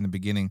you in the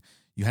beginning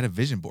you had a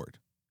vision board,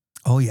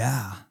 oh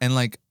yeah, and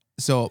like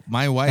so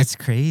my wife, that's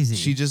crazy.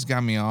 she just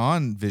got me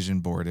on vision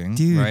boarding,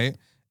 Dude. right?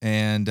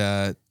 And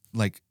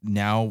like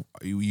now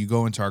you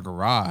go into our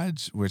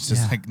garage, which is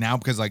Yeah. like now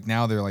because like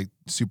now they're like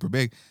super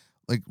big.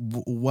 Like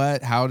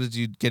what? How did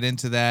you get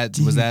into that?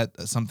 Dude. Was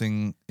that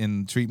something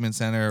in treatment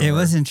center? It or-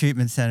 was in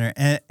treatment center,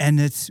 and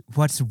it's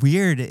what's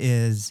weird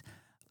is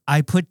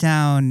I put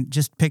down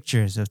just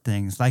pictures of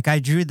things. Like I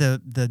drew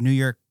the New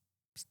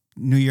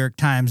York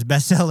Times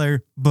bestseller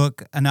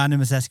book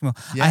Anonymous Eskimo.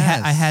 I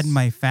had Yes.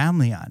 my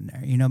family on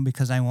there,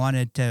 because I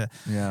wanted to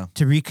Yeah.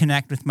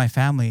 reconnect with my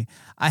family.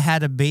 I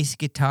had a bass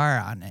guitar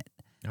on it.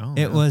 Oh,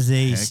 It was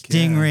a Heck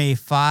Stingray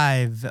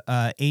 5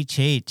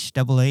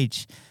 double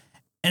H.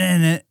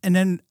 And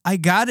then I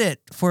got it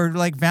for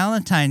like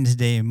Valentine's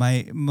Day.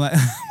 My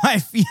my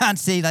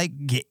fiance like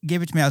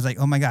gave it to me. I was like,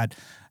 oh my God.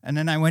 And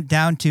then I went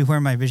down to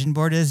where my vision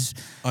board is.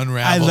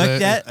 Unraveled I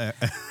looked it.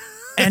 at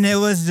and it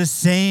was the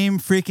same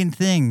freaking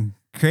thing.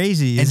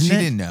 Crazy, And isn't she it?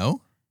 didn't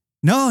know.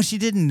 No, she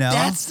didn't know.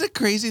 That's the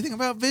crazy thing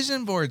about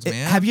vision boards,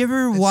 man. Have you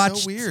ever It's so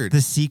watched weird.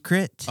 The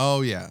Secret?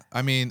 Oh yeah.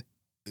 I mean,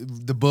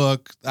 the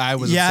book. I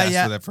was Yeah, obsessed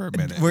yeah. with it for a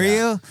minute. Were Yeah.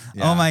 you?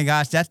 Yeah. Oh my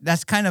gosh,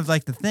 that's kind of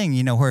like the thing,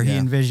 where he Yeah.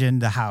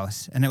 envisioned the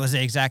house, and it was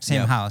the exact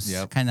same Yep, house,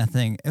 yep. kind of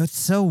thing. It was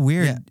so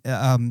weird.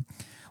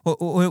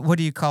 What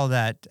do you call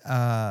that?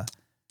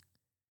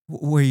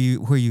 Where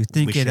you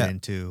think wish it? it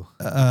into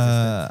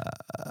not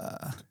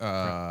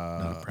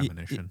a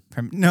premonition.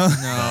 No,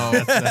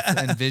 No,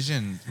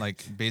 envision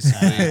like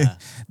basically.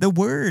 the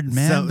word,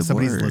 man. the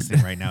somebody's word.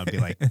 listening right now would be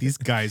like, these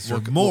guys are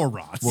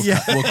morons. We'll, Yeah.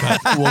 we'll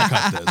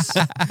cut this.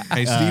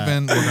 Hey,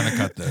 Stephen, we're gonna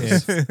cut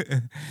this.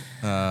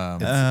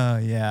 Oh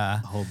yeah,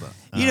 Hold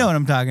on. you know what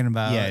I'm talking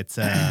about. Yeah, it's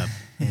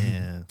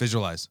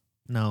Visualize.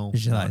 no.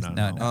 Visualize. No.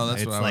 No. Oh,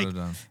 that's It's what I like would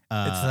have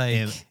done. It's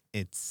like-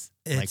 it's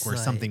it's like where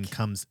something like-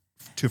 comes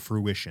to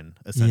fruition,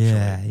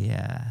 essentially.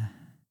 yeah.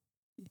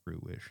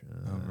 Fruition.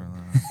 Oh,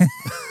 brother.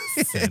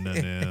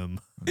 Synonym.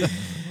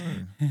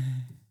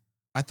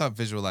 I thought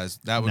visualize.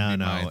 That would No, be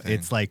my no. thing.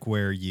 It's like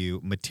where you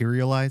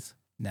materialize.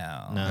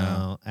 No.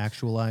 No,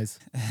 actualize.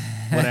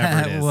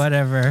 Whatever it is.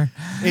 Whatever.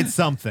 It's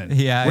something.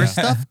 Yeah, Where yeah.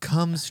 stuff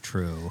comes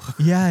true.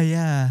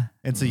 Yeah.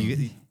 And so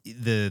you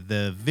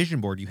the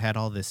vision board, you had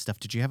all this stuff.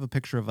 Did you have a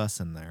picture of us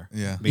in there?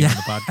 Yeah. Being on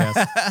the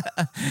podcast.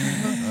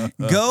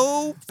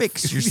 Go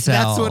fix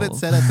yourself. That's what it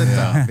said at the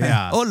top.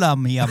 Yeah. Hola,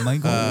 mi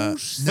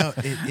amigos. No,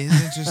 it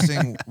is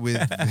interesting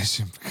with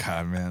vision.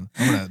 God, man,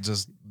 I'm gonna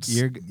just.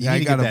 You I need to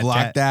get gotta that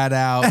block that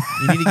out.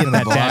 You need to get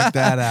that block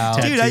that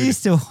out. Dude, I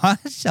used to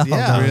watch all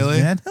Yeah. those, Really?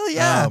 man. Hell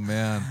yeah. Oh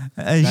man.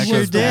 I That sure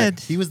goes back.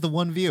 did. He was the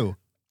one view.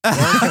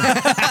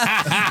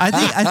 I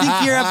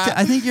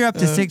think you're up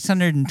to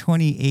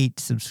 628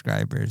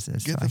 subscribers.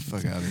 That's Get the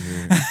fine. fuck out of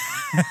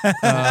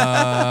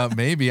here.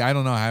 Maybe. I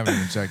don't know. I haven't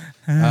even checked.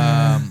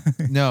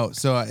 No,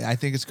 so I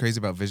think it's crazy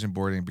about vision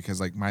boarding because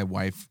like my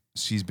wife,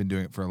 she's been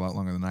doing it for a lot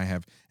longer than I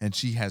have. And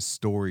she has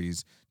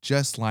stories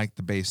just like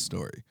the bass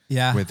story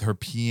Yeah. with her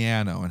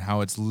piano and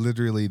how it's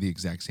literally the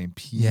exact same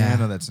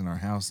piano that's in our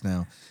house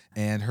now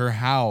and her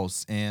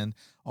house and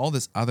all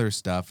this other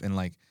stuff. And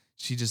like,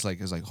 she just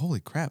like is like, holy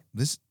crap,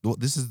 this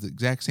is the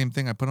exact same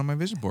thing I put on my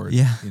vision board.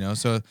 Yeah. You know,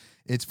 so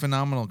it's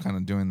phenomenal kind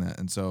of doing that.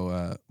 And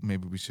so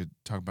maybe we should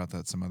talk about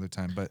that some other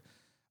time. But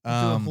Do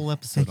a whole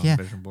episode heck yeah. on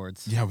vision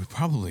boards. yeah, we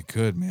probably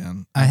could,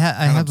 man. I I'm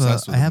have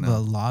obsessed with I it have now. a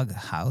log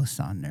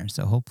house on there,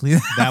 so hopefully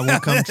That will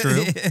come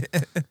true.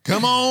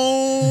 Come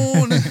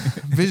on,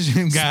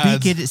 vision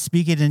gods.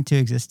 Speak it into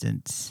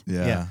existence.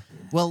 Yeah.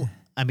 Well,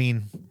 I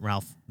mean,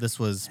 Ralph, this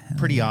was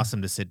pretty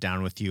awesome to sit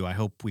down with you. I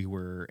hope we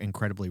were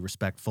incredibly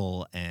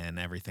respectful and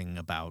everything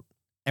about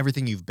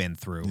everything you've been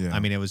through. Yeah. I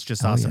mean, it was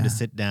just Oh, awesome yeah. to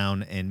sit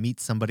down and meet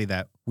somebody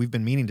that we've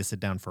been meaning to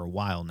sit down for a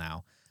while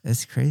now.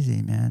 It's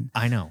crazy, man.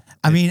 I know.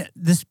 I mean,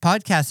 this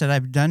podcast that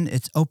I've done,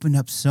 it's opened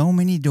up so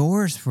many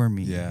doors for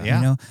me. Yeah. Yeah.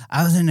 You know,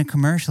 I was in a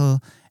commercial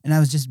and I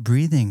was just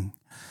breathing.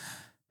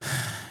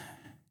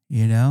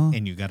 You know?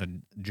 And you got a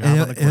job on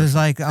the It was commercial.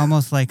 like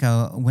almost like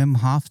a Wim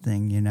Hof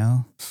thing, you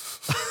know?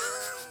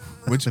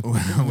 Which we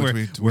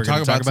we're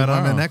talk gonna talk about it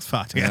on the tomorrow. next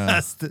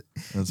podcast.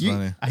 That's You-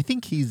 funny. I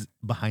think he's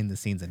behind the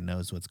scenes and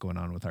knows what's going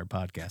on with our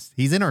podcast.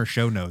 He's in our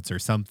show notes or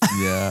something.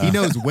 Yeah. He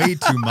knows way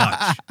too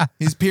much.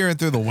 He's peering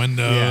through the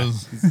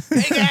windows.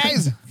 Hey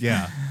guys.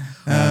 Yeah.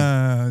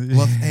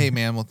 Well, hey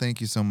man. Well, thank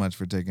you so much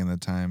for taking the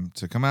time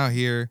to come out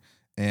here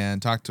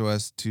and talk to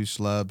us, two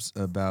schlubs,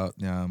 about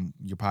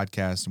your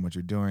podcast and what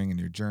you're doing and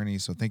your journey.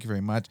 So thank you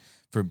very much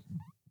for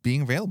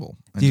being available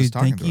and Dude, just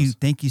talking thank to you. us.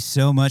 Thank you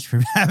so much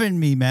for having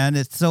me, man.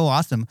 It's so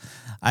awesome.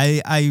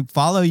 I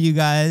follow you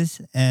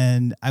guys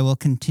and I will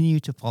continue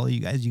to follow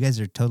you guys. You guys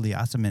are totally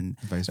awesome. And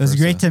Vice it was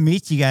versa. great to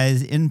meet you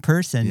guys in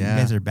person. Yeah.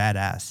 You guys are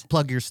badass.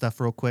 Plug your stuff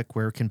real quick.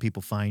 Where can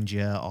people find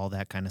you? All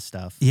that kind of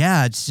stuff.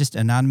 Yeah, it's just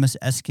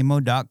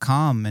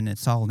anonymouseskimo.com and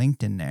it's all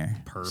linked in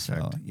there. Perfect.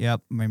 So,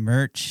 yep, my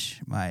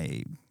merch,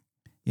 my,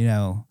 you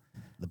know,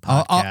 The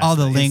All- podcast, all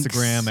the links,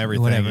 Instagram,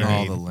 everything. whatever. you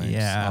All need. the links.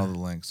 Yeah. All the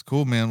links.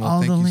 Cool, man. Well,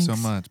 All thank the you so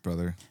links. much,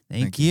 brother.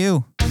 thank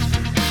you.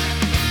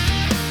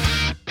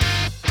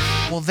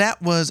 Well,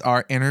 that was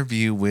our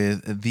interview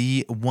with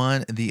the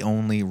one, the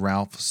only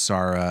Ralph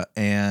Sara.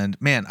 And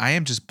man, I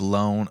am just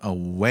blown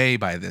away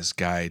by this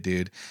guy,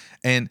 dude.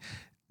 And,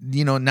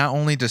 you know, not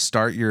only to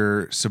start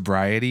your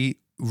sobriety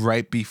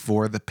right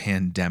before the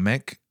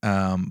pandemic,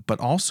 but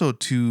also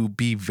to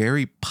be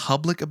very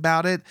public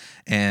about it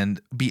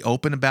and be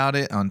open about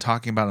it on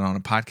talking about it on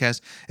a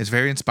podcast. It's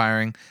very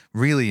inspiring,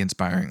 really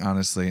inspiring,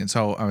 honestly. And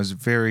so I was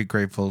very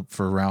grateful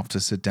for Ralph to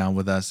sit down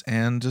with us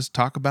and just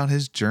talk about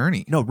his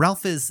journey. No,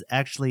 Ralph is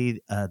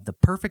actually the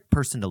perfect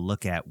person to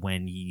look at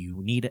when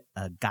you need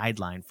a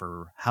guideline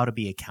for how to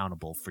be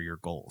accountable for your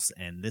goals.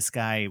 And this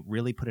guy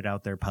really put it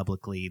out there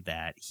publicly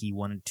that he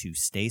wanted to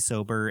stay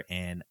sober.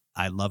 And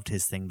I loved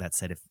his thing that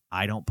said, if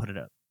I don't put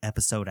an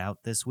episode out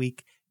this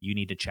week, you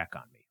need to check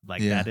on me.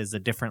 Like Yeah. that is a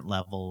different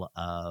level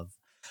of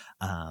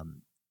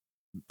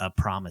a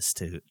promise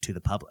to the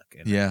public.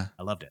 And Yeah.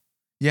 I loved it.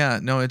 Yeah,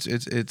 no, it's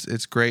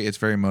great. It's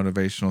very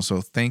motivational.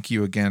 So thank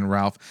you again,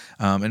 Ralph.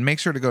 And make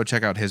sure to go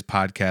check out his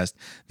podcast,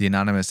 the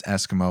Anonymous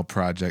Eskimo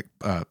Project,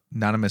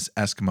 Anonymous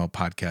Eskimo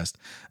Podcast,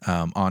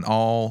 on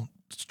all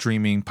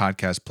streaming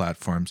podcast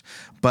platforms.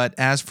 But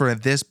as for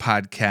this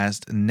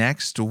podcast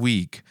next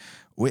week,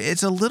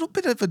 it's a little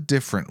bit of a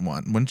different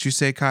one, wouldn't you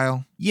say,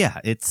 Kyle? Yeah,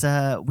 it's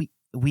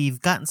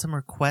we've gotten some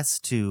requests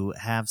to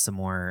have some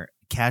more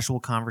casual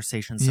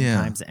conversations Yeah.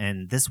 sometimes,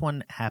 and this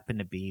one happened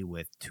to be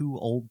with two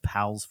old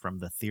pals from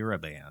the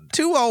Thera band.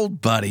 Two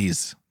old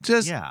buddies,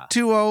 just Yeah.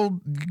 two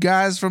old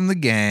guys from the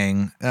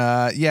gang.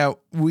 Yeah,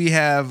 we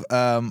have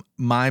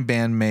my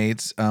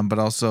bandmates, but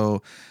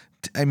also,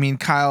 I mean,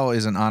 Kyle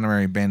is an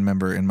honorary band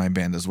member in my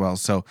band as well.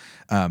 So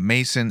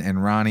Mason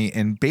and Ronnie,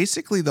 and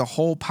basically the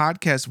whole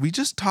podcast, we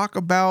just talk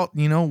about,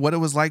 you know, what it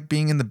was like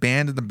being in the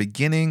band in the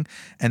beginning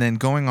and then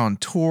going on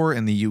tour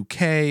in the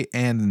UK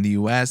and in the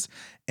US.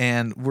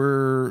 And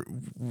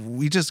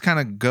we just kind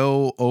of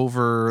go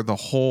over the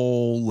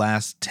whole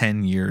last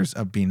 10 years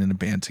of being in a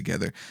band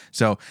together.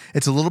 So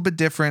it's a little bit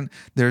different.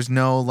 There's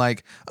no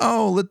like,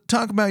 oh, let's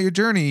talk about your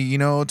journey, you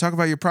know, talk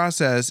about your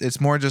process.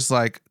 It's more just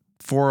like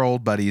four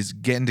old buddies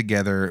getting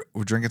together.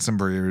 We're drinking some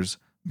beers.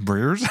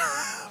 We're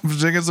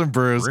drinking some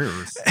brews.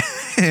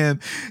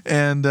 and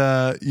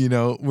you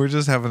know, we're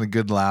just having a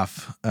good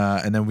laugh.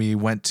 And then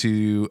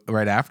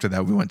right after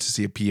that, we went to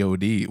see a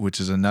POD, which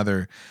is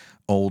another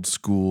old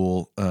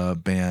school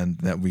band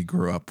that we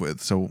grew up with.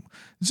 So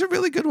it's a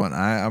really good one.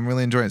 I'm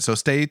really enjoying it. So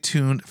stay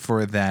tuned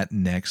for that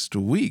next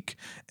week.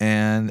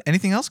 And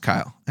anything else,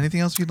 Kyle?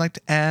 Anything else you'd like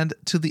to add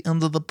to the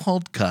end of the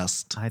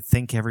podcast? I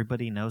think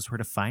everybody knows where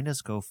to find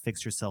us. Go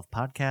Fix Yourself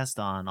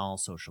Podcast on all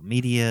social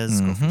medias.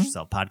 Go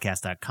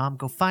fixyourselfpodcast.com.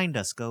 Go find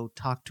us. Go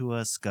talk to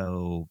us.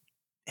 Go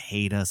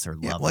hate us or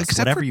love us.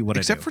 Whatever you want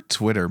to do. Except for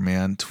Twitter,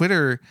 man.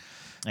 Twitter,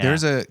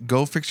 there's a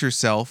Go Fix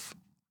Yourself.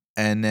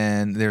 And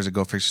then there's a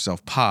Go Fix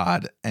Yourself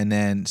Pod. And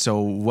then,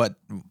 so what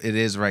it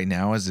is right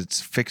now is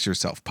it's Fix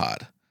Yourself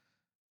Pod.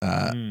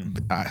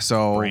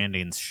 So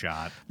branding's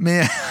shot.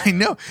 Man, I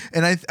know.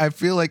 And I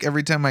feel like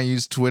every time I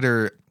use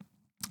Twitter,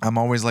 I'm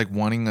always like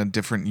wanting a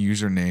different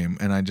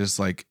username. And I just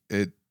like,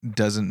 it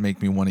doesn't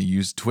make me want to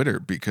use Twitter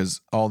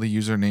because all the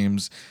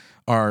usernames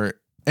are,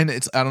 and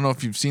it's, I don't know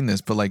if you've seen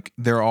this, but like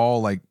they're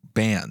all like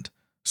banned.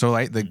 So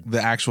like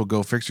the actual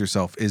Go Fix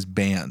Yourself is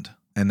banned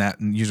and that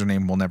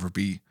username will never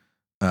be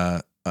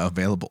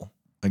available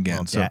again.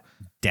 Well, So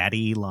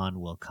Daddy Elon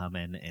will come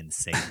in and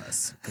save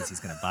us because he's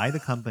going to buy the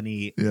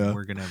company. Yeah.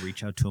 We're going to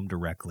reach out to him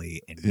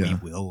directly and we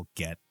will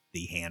get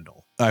the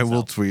handle.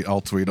 I'll tweet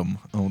him.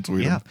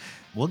 Yeah,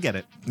 we'll get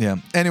it. Yeah.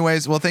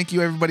 Anyways, well, thank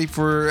you everybody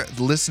for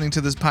listening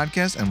to this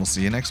podcast and we'll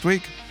see you next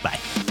week. Bye.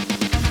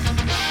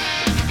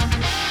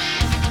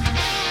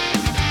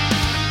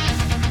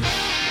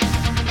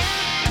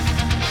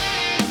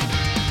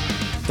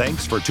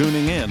 Thanks for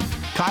tuning in.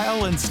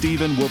 Kyle and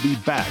Steven will be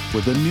back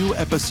with a new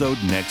episode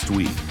next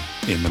week.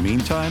 In the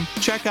meantime,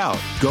 check out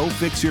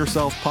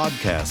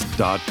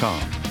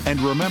GoFixYourselfPodcast.com. And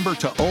remember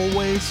to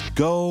always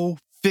go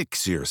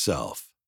fix yourself.